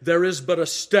day, there is but a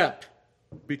step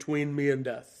between me and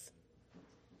death.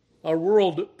 Our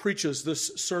world preaches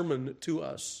this sermon to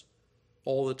us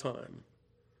all the time.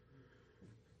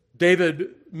 David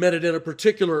met it in a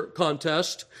particular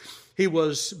contest. He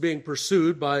was being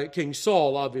pursued by King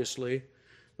Saul, obviously,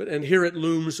 and here it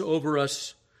looms over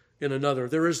us in another.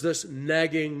 There is this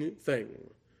nagging thing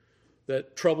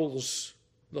that troubles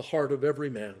the heart of every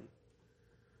man,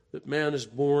 that man is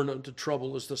born unto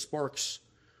trouble as the sparks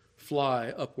fly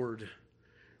upward.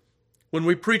 When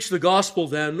we preach the gospel,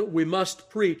 then, we must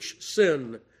preach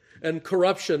sin and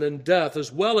corruption and death,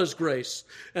 as well as grace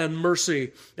and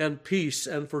mercy and peace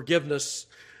and forgiveness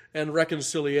and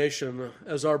reconciliation.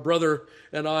 As our brother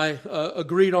and I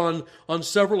agreed on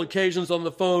several occasions on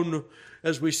the phone,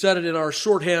 as we said it in our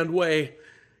shorthand way,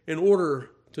 in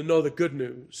order to know the good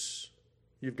news,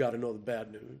 you've got to know the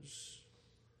bad news,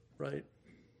 right?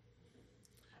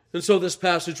 And so this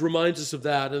passage reminds us of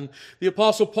that. And the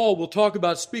Apostle Paul will talk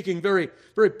about speaking very,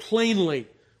 very plainly.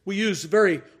 We use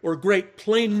great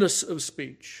plainness of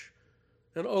speech.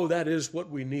 And that is what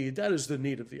we need. That is the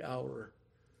need of the hour.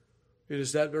 It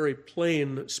is that very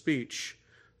plain speech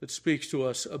that speaks to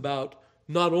us about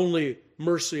not only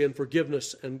mercy and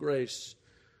forgiveness and grace,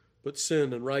 but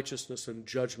sin and righteousness and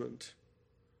judgment.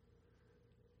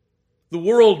 The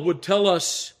world would tell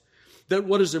us that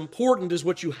what is important is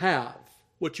what you have,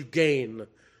 what you gain,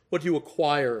 what you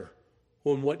acquire,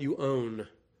 and what you own.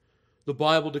 The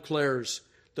Bible declares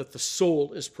that the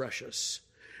soul is precious,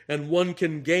 and one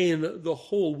can gain the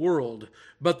whole world,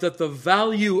 but that the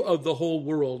value of the whole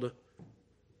world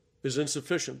is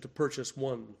insufficient to purchase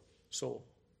one soul.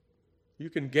 You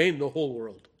can gain the whole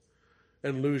world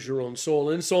and lose your own soul.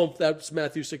 In Psalm, that's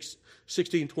Matthew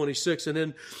 16:26, and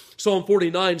in Psalm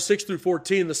 49, 6 through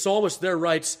 14, the psalmist there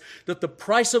writes that the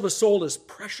price of a soul is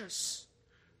precious.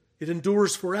 It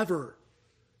endures forever.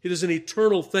 It is an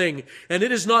eternal thing, and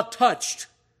it is not touched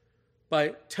by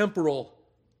temporal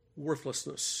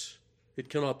worthlessness. It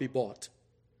cannot be bought.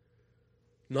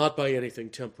 Not by anything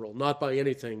temporal, not by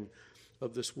anything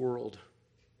of this world.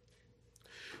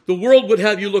 The world would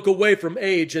have you look away from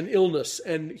age and illness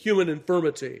and human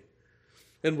infirmity,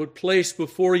 and would place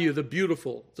before you the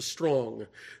beautiful, the strong,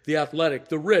 the athletic,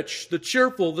 the rich, the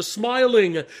cheerful, the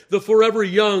smiling, the forever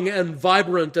young and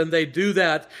vibrant, and they do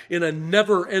that in a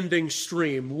never-ending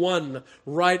stream, one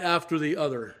right after the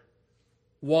other.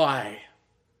 Why?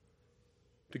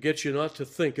 To get you not to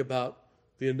think about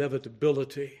the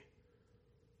inevitability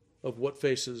of what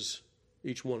faces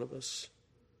each one of us.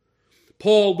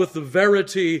 Paul, with the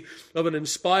verity of an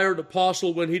inspired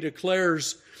apostle, when he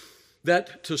declares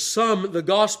that to some the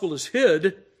gospel is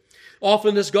hid,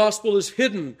 often this gospel is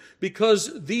hidden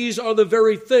because these are the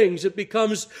very things. It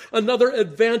becomes another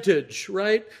advantage,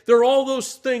 right? There are all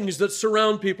those things that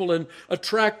surround people and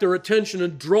attract their attention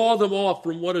and draw them off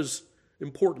from what is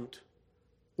important,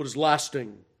 what is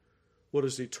lasting, what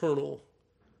is eternal.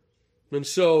 And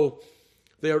so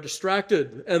they are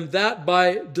distracted, and that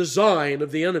by design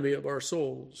of the enemy of our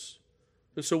souls.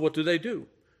 And so what do?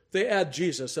 They add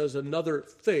Jesus as another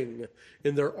thing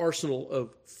in their arsenal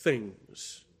of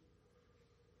things.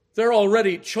 They're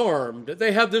already charmed.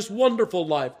 They have this wonderful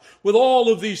life with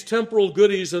all of these temporal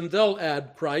goodies, and they'll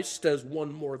add Christ as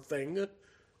one more thing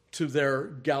to their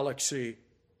galaxy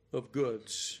of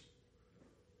goods.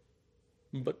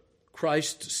 But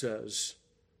Christ says,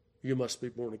 you must be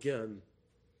born again.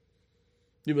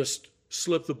 You must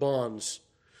slip the bonds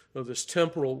of this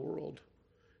temporal world,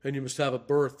 and you must have a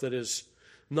birth that is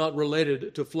not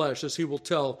related to flesh. As he will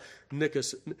tell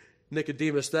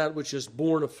Nicodemus, that which is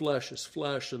born of flesh is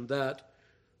flesh, and that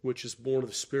which is born of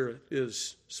the Spirit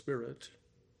is spirit.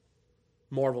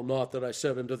 Marvel not that I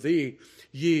said unto thee,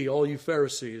 ye, all you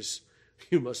Pharisees,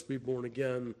 you must be born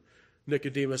again.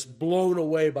 Nicodemus, blown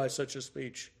away by such a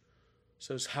speech,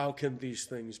 says, how can these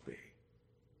things be?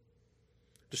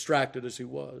 Distracted as he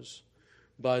was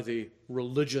by the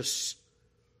religious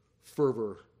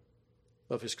fervor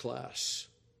of his class.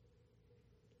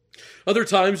 Other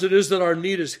times it is that our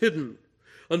need is hidden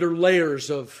under layers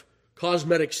of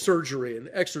cosmetic surgery and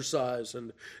exercise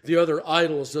and the other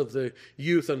idols of the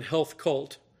youth and health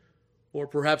cult. or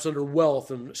perhaps under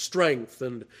wealth and strength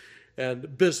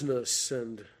and business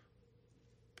and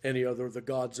any other of the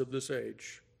gods of this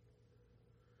age.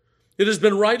 It has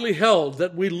been rightly held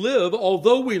that we live,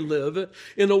 although we live,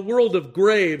 in a world of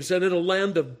graves and in a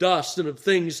land of dust and of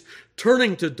things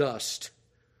turning to dust,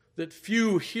 that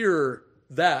few hear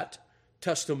that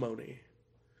testimony.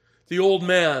 The old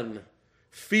man,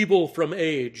 feeble from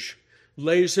age,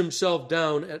 lays himself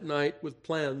down at night with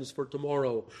plans for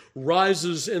tomorrow,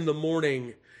 rises in the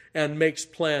morning and makes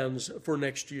plans for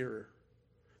next year.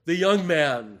 The young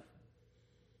man,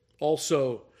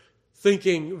 also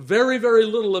thinking very, very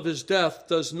little of his death,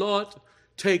 does not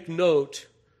take note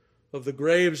of the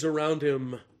graves around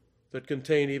him that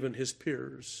contain even his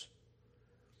peers.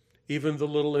 Even the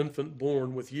little infant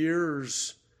born with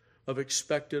years of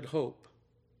expected hope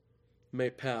may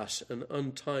pass an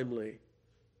untimely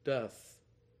death.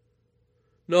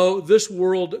 No, this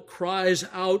world cries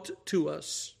out to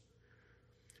us,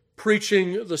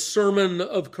 preaching the sermon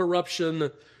of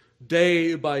corruption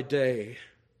day by day.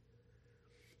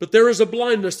 But there is a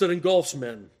blindness that engulfs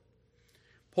men.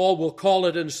 Paul will call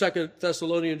it in 2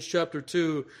 Thessalonians chapter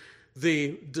 2,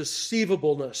 the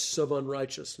deceivableness of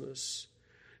unrighteousness.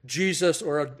 Jesus,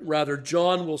 or rather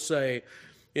John, will say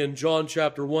in John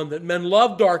chapter 1 that men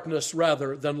love darkness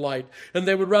rather than light, and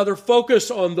they would rather focus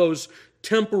on those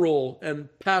temporal and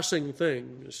passing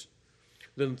things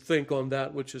than think on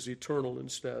that which is eternal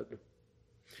instead.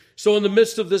 So in the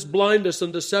midst of this blindness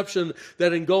and deception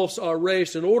that engulfs our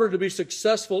race, in order to be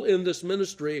successful in this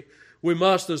ministry, we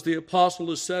must, as the apostle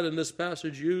has said in this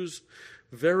passage, use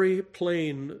very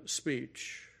plain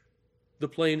speech. The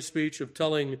plain speech of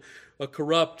telling a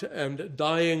corrupt and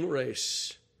dying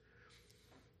race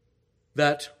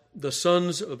that the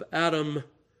sons of Adam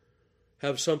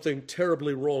have something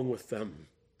terribly wrong with them.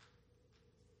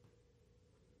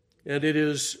 And it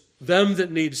is them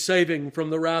that need saving from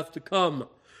the wrath to come.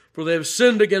 For they have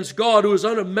sinned against God, who is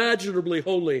unimaginably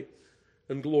holy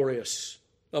and glorious,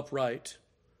 upright,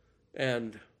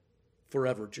 and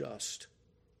forever just.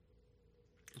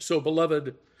 So,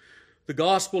 beloved, the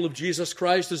gospel of Jesus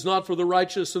Christ is not for the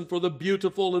righteous and for the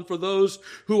beautiful and for those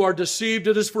who are deceived.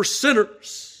 It is for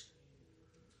sinners.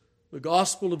 The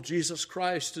gospel of Jesus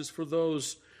Christ is for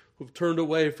those who have turned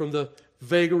away from the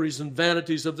vagaries and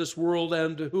vanities of this world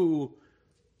and who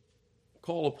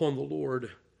call upon the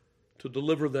Lord to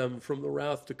deliver them from the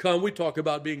wrath to come. We talk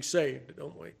about being saved,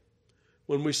 don't we?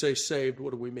 When we say saved, what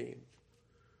do we mean?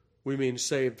 We mean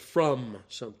saved from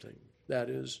something. That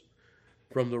is,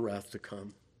 from the wrath to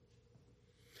come.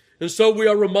 And so we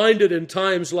are reminded in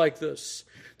times like this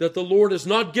that the Lord has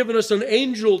not given us an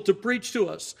angel to preach to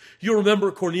us. You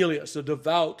remember Cornelius, a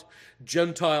devout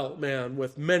Gentile man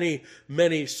with many,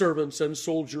 many servants and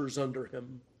soldiers under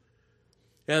him.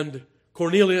 And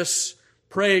Cornelius,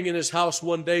 praying in his house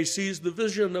one day, sees the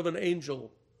vision of an angel.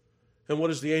 And what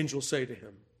does the angel say to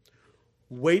him?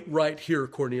 Wait right here,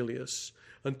 Cornelius,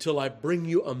 until I bring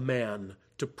you a man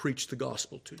to preach the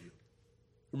gospel to you.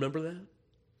 Remember that?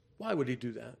 Why would he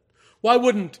do that? Why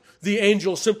wouldn't the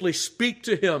angel simply speak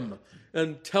to him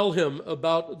and tell him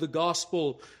about the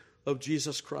gospel of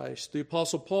Jesus Christ? The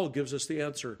Apostle Paul gives us the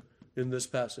answer in this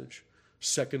passage,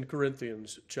 2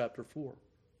 Corinthians chapter 4.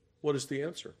 What is the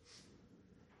answer?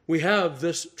 We have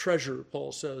this treasure,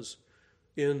 Paul says,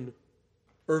 in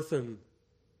earthen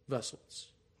vessels.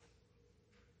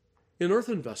 In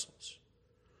earthen vessels.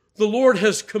 The Lord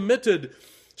has committed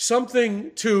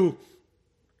something to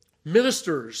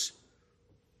ministers,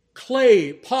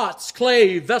 clay pots,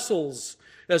 clay vessels,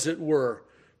 as it were,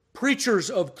 preachers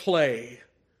of clay.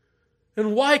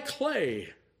 And why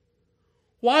clay?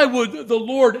 Why would the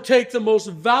Lord take the most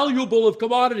valuable of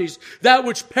commodities, that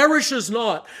which perishes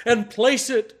not, and place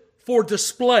it for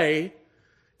display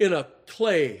in a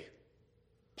clay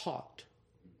pot?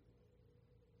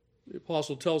 The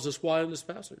apostle tells us why in this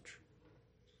passage.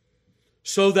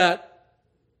 So that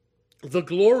the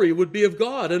glory would be of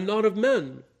God and not of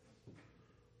men.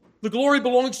 The glory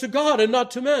belongs to God and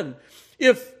not to men.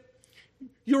 If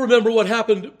you remember what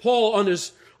happened to Paul on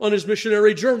his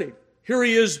missionary journey. Here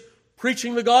he is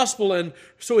preaching the gospel, and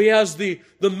so he has the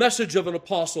message of an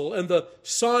apostle and the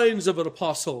signs of an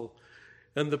apostle.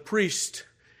 And the priest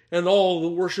and all the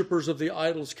worshipers of the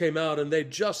idols came out, and they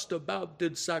just about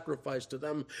did sacrifice to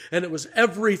them. And it was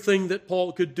everything that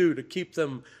Paul could do to keep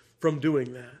them from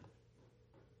doing that.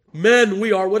 Men,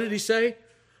 we are, what did he say?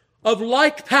 Of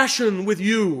like passion with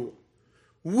you.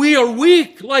 We are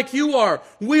weak like you are.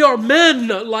 We are men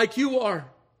like you are.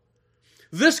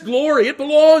 This glory, it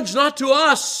belongs not to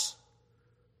us.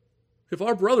 If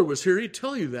our brother was here, he'd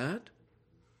tell you that.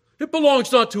 It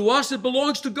belongs not to us, it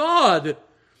belongs to God.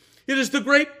 It is the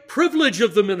great privilege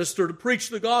of the minister to preach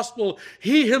the gospel.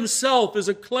 He himself is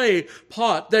a clay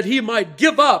pot, that he might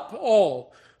give up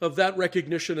all of that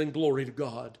recognition and glory to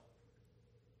God.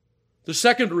 The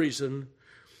second reason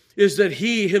is that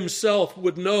he himself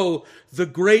would know the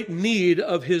great need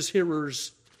of his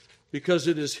hearers, because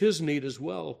it is his need as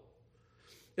well.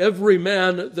 Every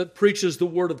man that preaches the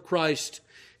word of Christ,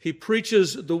 he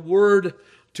preaches the word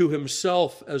to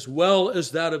himself as well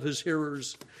as that of his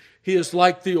hearers. He is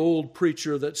like the old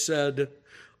preacher that said,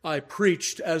 I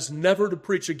preached as never to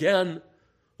preach again,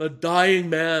 a dying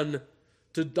man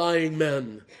to dying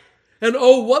men. And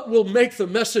oh, what will make the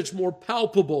message more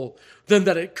palpable than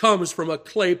that it comes from a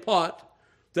clay pot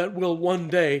that will one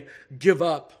day give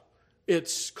up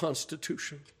its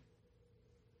constitution?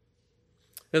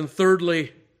 And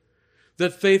thirdly,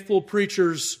 that faithful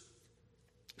preachers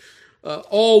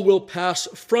all will pass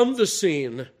from the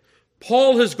scene.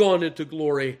 Paul has gone into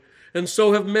glory, and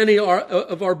so have many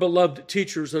of our beloved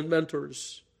teachers and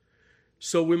mentors.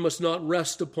 So we must not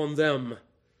rest upon them,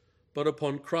 but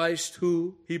upon Christ,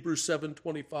 who, Hebrews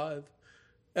 7:25,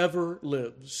 ever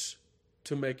lives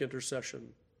to make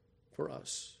intercession for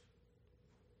us.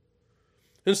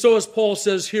 And so, as Paul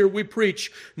says here, we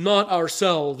preach not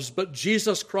ourselves, but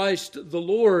Jesus Christ the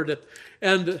Lord.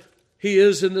 And he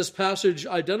is, in this passage,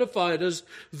 identified as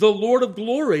the Lord of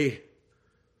glory.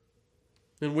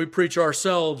 And we preach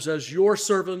ourselves as your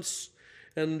servants,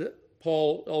 and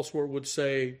Paul elsewhere would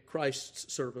say,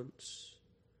 Christ's servants,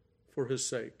 for his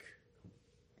sake.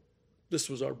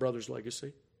 This was our brother's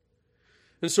legacy.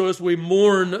 And so as we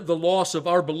mourn the loss of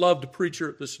our beloved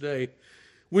preacher this day,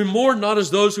 we mourn not as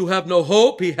those who have no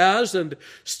hope. He has and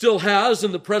still has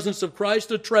in the presence of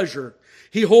Christ a treasure.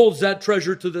 He holds that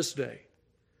treasure to this day.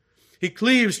 He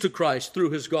cleaves to Christ through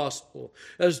his gospel,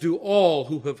 as do all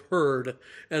who have heard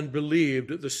and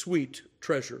believed the sweet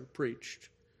treasure preached,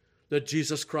 that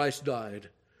Jesus Christ died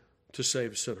to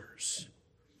save sinners.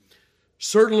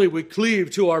 Certainly we cleave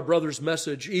to our brother's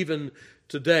message even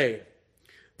today.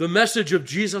 The message of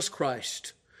Jesus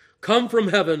Christ, come from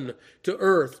heaven to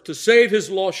earth to save his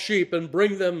lost sheep and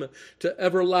bring them to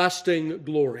everlasting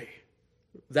glory.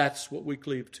 That's what we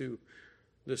cleave to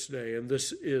this day, and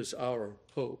this is our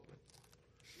hope.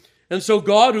 And so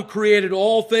God, who created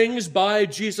all things by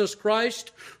Jesus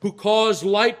Christ, who caused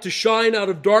light to shine out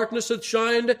of darkness, hath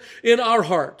shined in our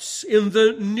hearts, in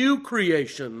the new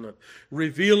creation,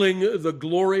 revealing the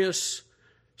glorious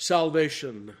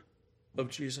salvation of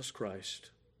Jesus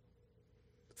Christ.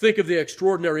 Think of the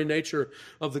extraordinary nature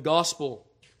of the gospel.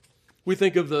 We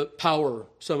think of the power.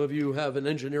 Some of you have an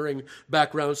engineering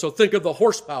background, so think of the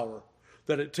horsepower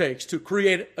that it takes to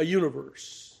create a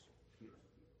universe.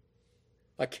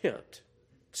 I can't.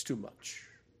 It's too much.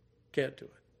 Can't do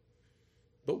it.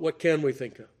 But what can we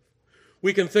think of?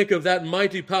 We can think of that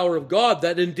mighty power of God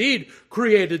that indeed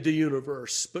created the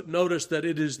universe. But notice that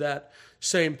it is that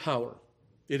same power.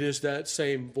 It is that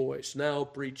same voice, now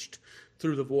preached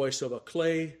through the voice of a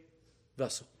clay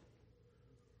vessel,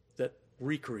 that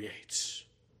recreates,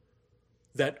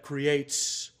 that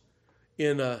creates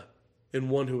in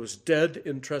one who is dead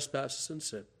in trespasses and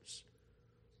sins,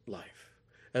 life.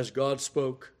 As God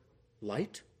spoke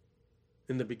light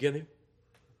in the beginning,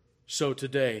 so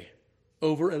today,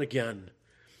 over and again,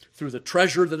 through the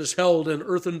treasure that is held in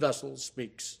earthen vessels,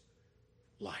 speaks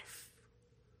life.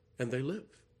 And they live,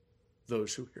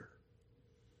 those who hear,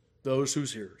 those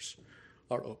whose ears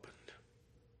are opened.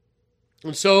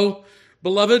 And so,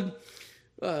 beloved,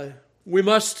 we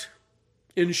must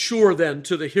ensure then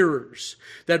to the hearers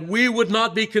that we would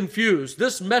not be confused.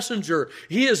 This messenger,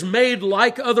 he is made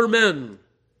like other men.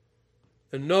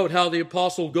 And note how the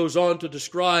apostle goes on to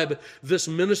describe this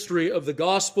ministry of the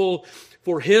gospel.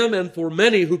 For him and for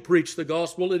many who preach the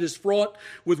gospel, it is fraught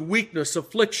with weakness,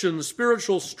 affliction,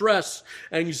 spiritual stress,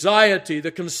 anxiety,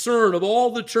 the concern of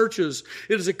all the churches.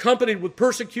 It is accompanied with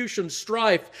persecution,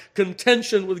 strife,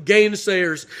 contention with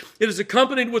gainsayers. It is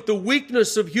accompanied with the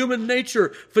weakness of human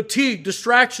nature, fatigue,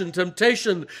 distraction,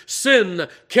 temptation, sin,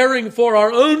 caring for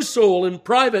our own soul in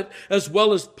private as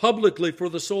well as publicly for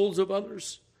the souls of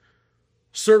others.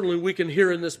 Certainly we can hear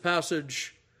in this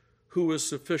passage who is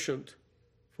sufficient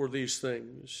for these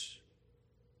things.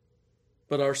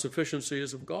 But our sufficiency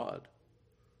is of God,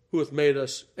 who hath made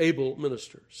us able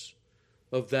ministers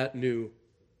of that New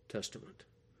Testament.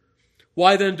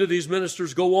 Why then do these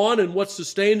ministers go on, and what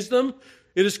sustains them?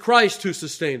 It is Christ who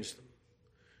sustains them.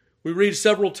 We read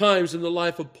several times in the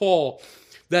life of Paul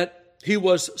that he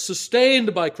was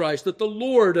sustained by Christ, that the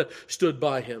Lord stood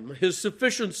by him. His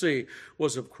sufficiency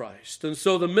was of Christ. And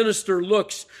so the minister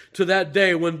looks to that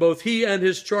day when both he and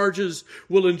his charges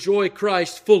will enjoy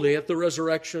Christ fully at the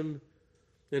resurrection.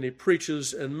 and he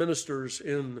preaches and ministers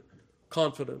in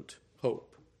confident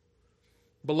hope.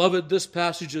 Beloved, this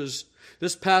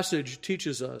passage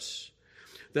teaches us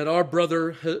that our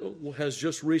brother has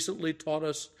just recently taught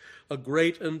us a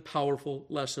great and powerful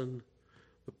lesson.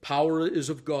 The power is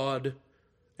of God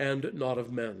and not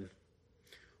of men.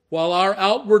 While our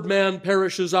outward man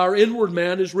perishes, our inward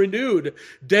man is renewed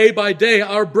day by day.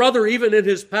 Our brother, even in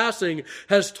his passing,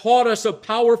 has taught us a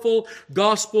powerful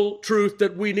gospel truth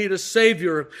that we need a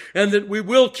Savior and that we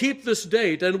will keep this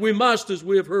date, and we must, as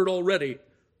we have heard already,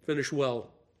 finish well.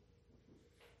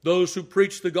 Those who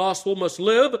preach the gospel must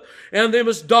live, and they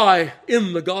must die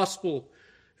in the gospel.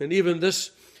 And even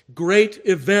this great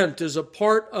event is a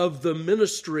part of the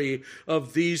ministry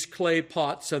of these clay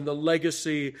pots and the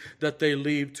legacy that they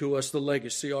leave to us, the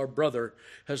legacy our brother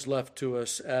has left to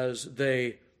us as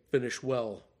they finish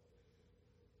well.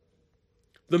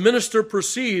 The minister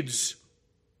proceeds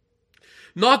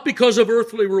not because of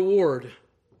earthly reward.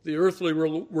 The earthly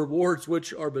rewards,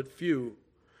 which are but few,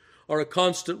 are a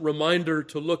constant reminder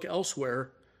to look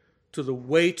elsewhere to the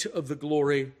weight of the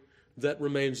glory that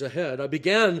remains ahead. I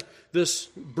began this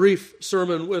brief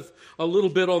sermon with a little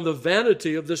bit on the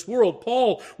vanity of this world.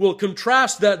 Paul will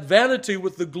contrast that vanity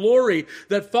with the glory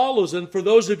that follows. And for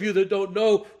those of you that don't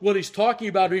know what he's talking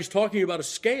about a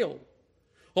scale.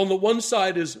 On the one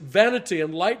side is vanity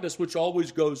and lightness, which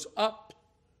always goes up.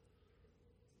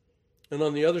 And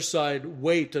on the other side,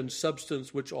 weight and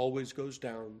substance, which always goes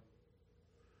down.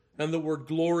 And the word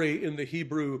glory in the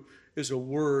Hebrew is a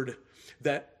word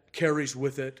that carries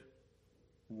with it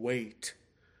weight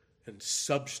and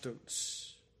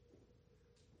substance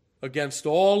against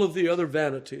all of the other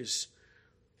vanities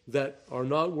that are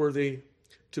not worthy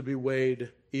to be weighed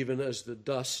even as the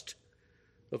dust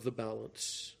of the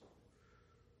balance.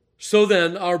 So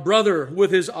then, our brother,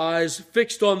 with his eyes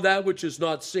fixed on that which is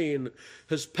not seen,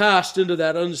 has passed into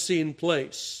that unseen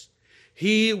place.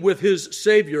 He with his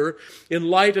Savior in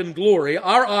light and glory.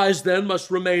 Our eyes then must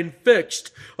remain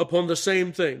fixed upon the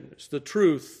same things, the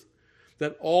truth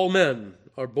that all men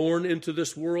are born into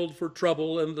this world for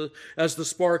trouble, and as the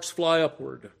sparks fly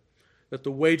upward, that the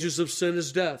wages of sin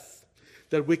is death,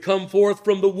 that we come forth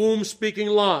from the womb speaking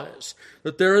lies,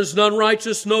 that there is none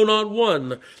righteous, no, not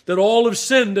one, that all have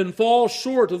sinned and fall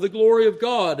short of the glory of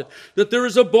God, that there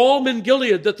is a balm in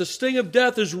Gilead, that the sting of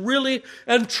death is really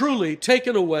and truly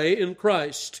taken away in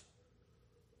Christ.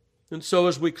 And so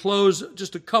as we close,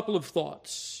 just a couple of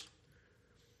thoughts.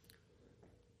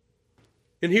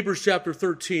 In Hebrews chapter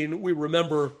 13, we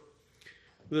remember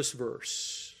this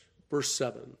verse, verse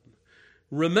 7.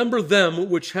 Remember them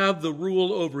which have the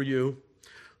rule over you,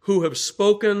 who have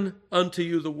spoken unto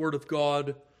you the word of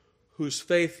God, whose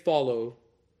faith follow,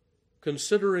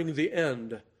 considering the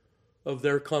end of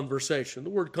their conversation.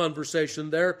 The word conversation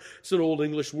there is an Old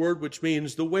English word which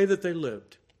means the way that they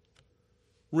lived.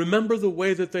 Remember the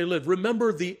way that they lived.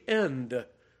 Remember the end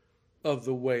of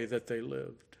the way that they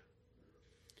lived.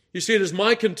 You see, it is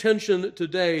my contention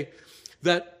today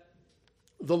that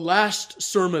the last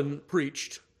sermon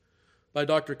preached by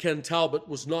Dr. Ken Talbot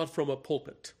was not from a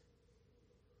pulpit.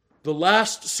 The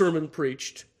last sermon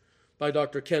preached by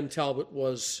Dr. Ken Talbot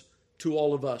was to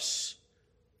all of us,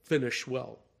 finish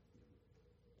well.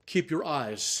 Keep your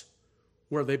eyes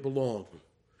where they belong.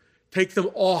 Take them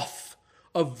off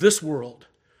of this world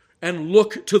and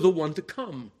look to the one to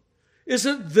come.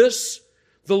 Isn't this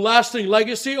the lasting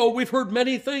legacy? Oh, we've heard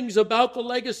many things about the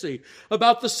legacy,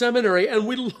 about the seminary, and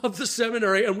we love the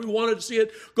seminary, and we wanted to see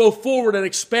it go forward and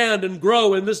expand and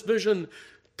grow, and this vision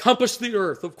compass the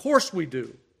earth. Of course we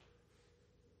do.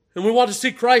 And we want to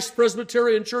see Christ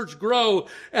Presbyterian Church grow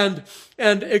and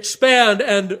expand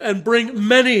and bring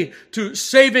many to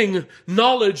saving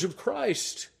knowledge of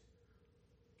Christ.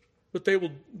 But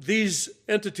these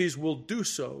entities will do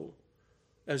so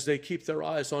as they keep their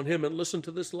eyes on Him. And listen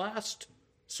to this last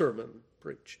sermon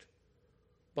preached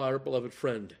by our beloved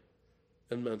friend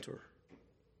and mentor.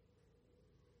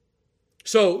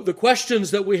 So the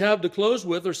questions that we have to close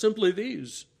with are simply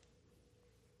these.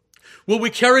 Will we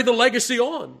carry the legacy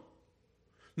on?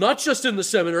 Not just in the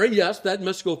seminary, yes, that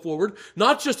must go forward.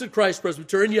 Not just at Christ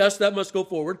Presbyterian, yes, that must go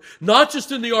forward. Not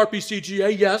just in the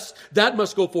RPCGA, yes, that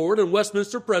must go forward. And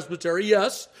Westminster Presbytery,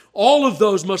 yes, all of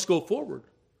those must go forward.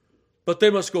 But they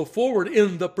must go forward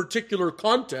in the particular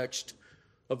context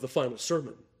of the final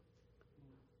sermon.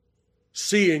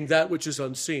 Seeing that which is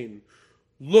unseen,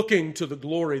 looking to the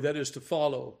glory that is to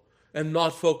follow, and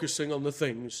not focusing on the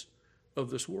things of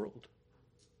this world.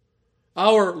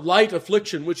 Our light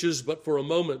affliction, which is but for a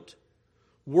moment,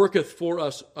 worketh for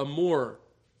us a more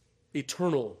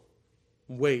eternal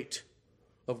weight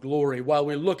of glory, while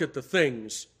we look at the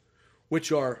things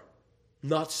which are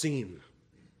not seen.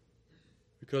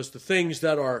 Because the things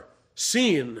that are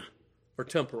seen are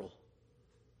temporal.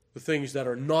 The things that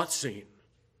are not seen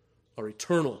are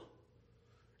eternal.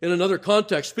 In another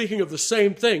context, speaking of the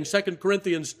same thing, 2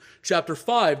 Corinthians chapter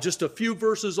 5, just a few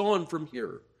verses on from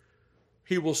here,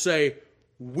 he will say,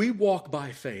 we walk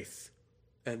by faith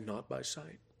and not by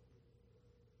sight.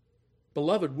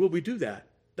 Beloved, will we do that?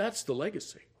 That's the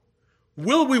legacy.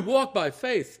 Will we walk by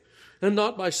faith and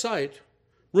not by sight?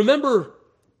 Remember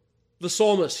the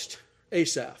psalmist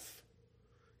Asaph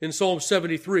in Psalm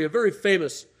 73, a very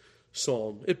famous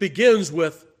psalm. It begins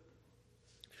with,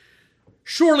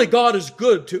 surely God is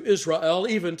good to Israel,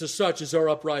 even to such as are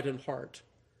upright in heart.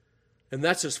 And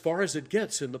that's as far as it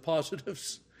gets in the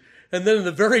positives. And then in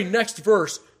the very next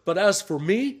verse, but as for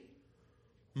me,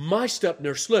 my step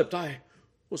near slipped. I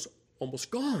was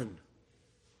almost gone.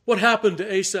 What happened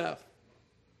to Asaph?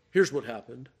 Here's what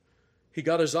happened. He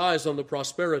got his eyes on the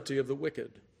prosperity of the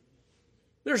wicked.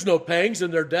 There's no pangs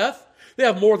in their death. They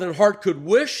have more than heart could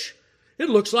wish. It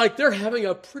looks like they're having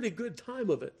a pretty good time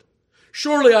of it.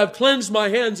 Surely I've cleansed my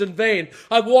hands in vain.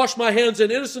 I've washed my hands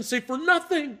in innocency for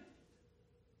nothing.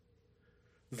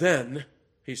 Then,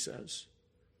 he says,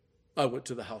 I went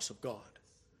to the house of God.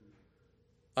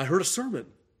 I heard a sermon.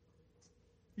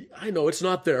 I know it's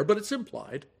not there, but it's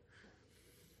implied.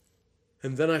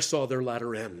 And then I saw their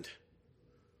latter end.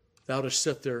 Thou dost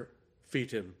set their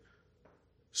feet in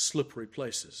slippery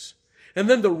places. And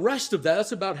then the rest of that,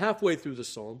 that's about halfway through the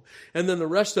psalm, and then the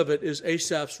rest of it is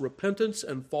Asaph's repentance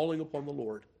and falling upon the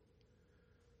Lord.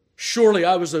 Surely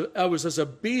I was as a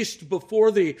beast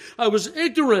before thee. I was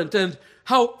ignorant, and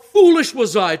how foolish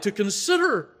was I to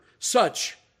consider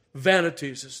such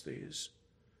vanities as these.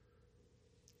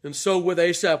 And so with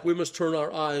Asaph, we must turn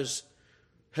our eyes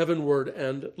heavenward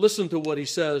and listen to what he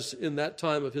says in that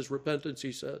time of his repentance.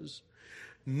 He says,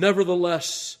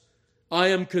 nevertheless, I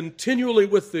am continually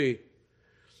with thee.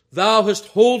 Thou hast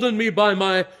holden me by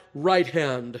my right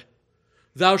hand.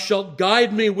 Thou shalt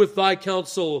guide me with thy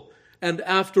counsel, and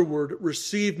afterward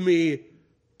receive me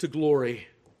to glory.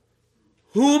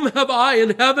 Whom have I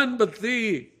in heaven but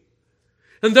thee?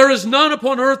 And there is none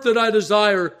upon earth that I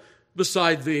desire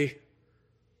beside thee.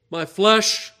 My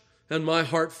flesh and my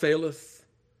heart faileth,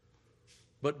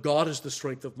 but God is the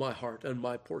strength of my heart and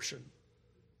my portion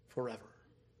forever.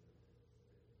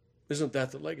 Isn't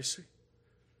that the legacy?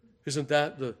 Isn't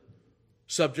that the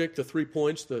subject, the 3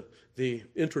 points, the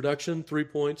introduction, 3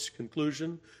 points,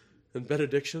 conclusion, and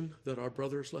benediction that our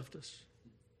brothers left us?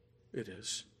 It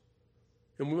is.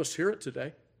 And we must hear it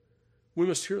today. We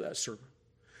must hear that sermon.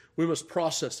 We must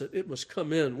process it. It must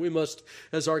come in. We must,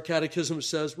 as our catechism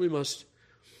says, we must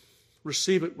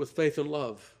receive it with faith and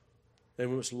love.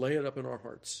 And we must lay it up in our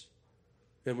hearts.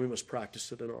 And we must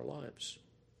practice it in our lives.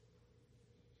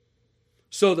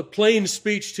 So the plain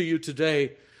speech to you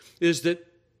today is that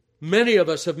many of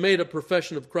us have made a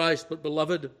profession of Christ, but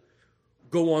beloved,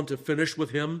 go on to finish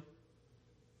with Him.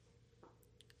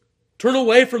 Turn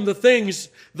away from the things,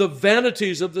 the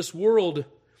vanities of this world.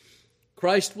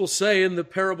 Christ will say in the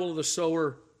parable of the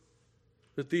sower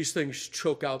that these things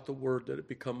choke out the word, that it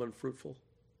become unfruitful.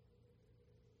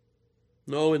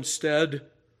 No, instead,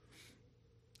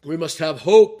 we must have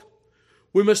hope.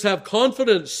 We must have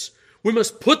confidence. We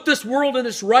must put this world in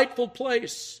its rightful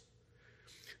place.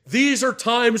 These are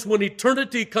times when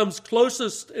eternity comes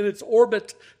closest in its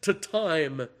orbit to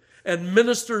time, and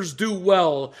ministers do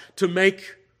well to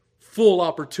make full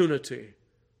opportunity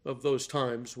of those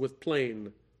times with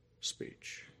plain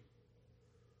speech.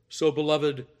 So,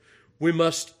 beloved, we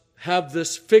must have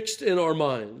this fixed in our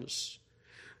minds,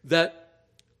 that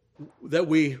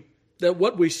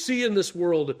what we see in this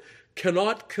world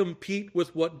cannot compete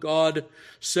with what God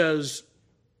says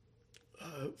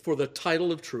for the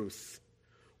title of truth.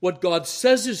 What God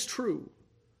says is true.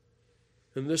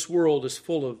 And this world is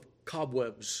full of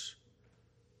cobwebs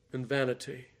and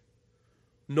vanity.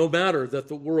 No matter that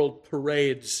the world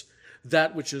parades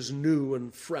that which is new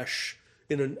and fresh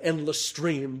in an endless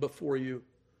stream before you,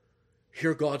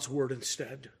 hear God's word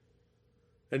instead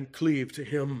and cleave to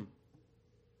Him.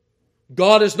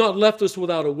 God has not left us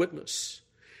without a witness.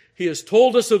 He has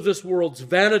told us of this world's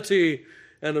vanity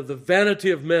and of the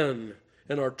vanity of men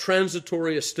and our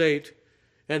transitory estate.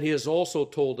 And He has also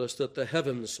told us that the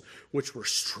heavens, which were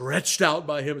stretched out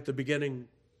by Him at the beginning,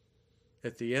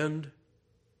 at the end,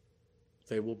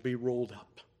 they will be rolled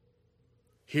up.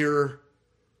 Here,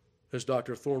 as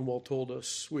Dr. Thornwell told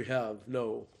us, we have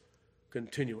no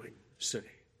continuing city.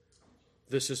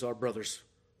 This is our brother's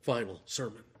final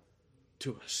sermon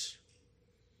to us.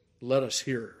 Let us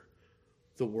hear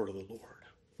the word of the Lord.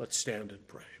 Let's stand and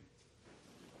pray.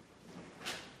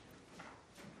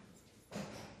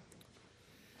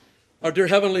 Our dear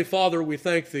Heavenly Father, we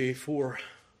thank Thee for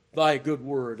Thy good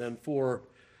word and for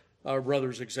our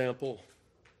brother's example.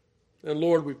 And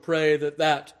Lord, we pray that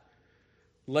that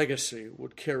legacy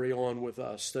would carry on with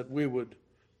us, that we would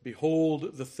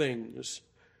behold the things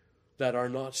that are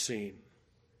not seen,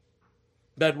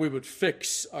 that we would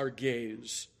fix our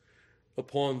gaze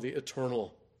upon the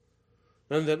eternal,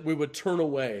 and that we would turn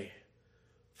away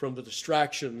from the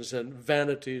distractions and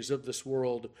vanities of this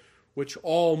world, which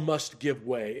all must give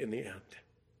way in the end.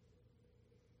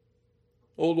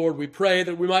 Oh Lord, we pray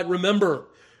that we might remember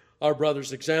our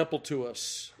brother's example to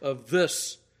us of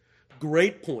this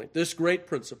great point, this great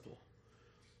principle,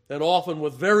 that often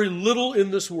with very little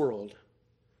in this world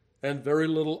and very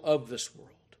little of this world,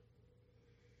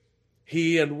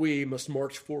 he and we must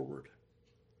march forward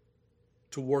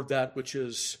toward that which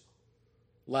is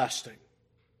lasting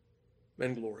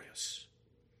and glorious.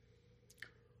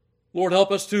 Lord,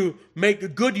 help us to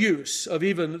make good use of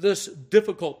even this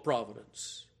difficult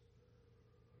providence,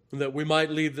 and that we might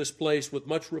leave this place with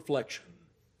much reflection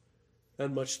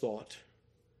and much thought,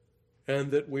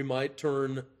 and that we might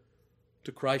turn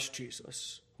to Christ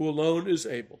Jesus, who alone is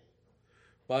able,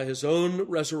 by his own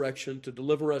resurrection, to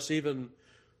deliver us even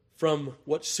from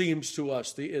what seems to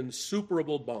us the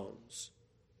insuperable bonds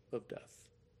of death.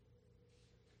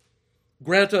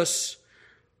 Grant us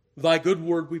thy good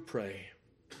word, we pray.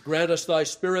 Grant us thy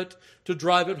Spirit to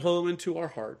drive it home into our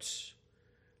hearts.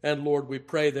 And Lord, we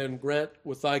pray then, grant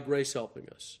with thy grace helping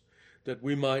us, that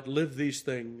we might live these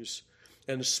things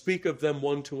and speak of them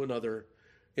one to another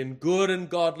in good and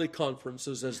godly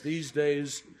conferences as these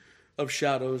days of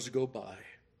shadows go by,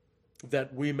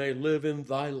 that we may live in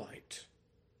thy light.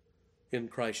 In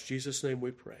Christ Jesus' name we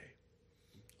pray.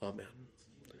 Amen.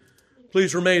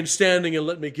 Please remain standing and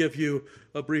let me give you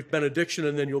a brief benediction,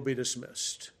 and then you'll be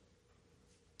dismissed.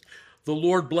 The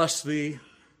Lord bless thee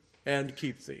and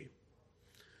keep thee.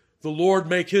 The Lord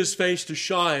make his face to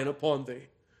shine upon thee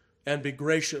and be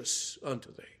gracious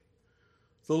unto thee.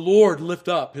 The Lord lift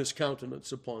up his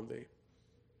countenance upon thee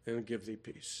and give thee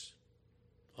peace.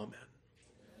 Amen.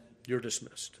 You're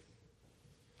dismissed.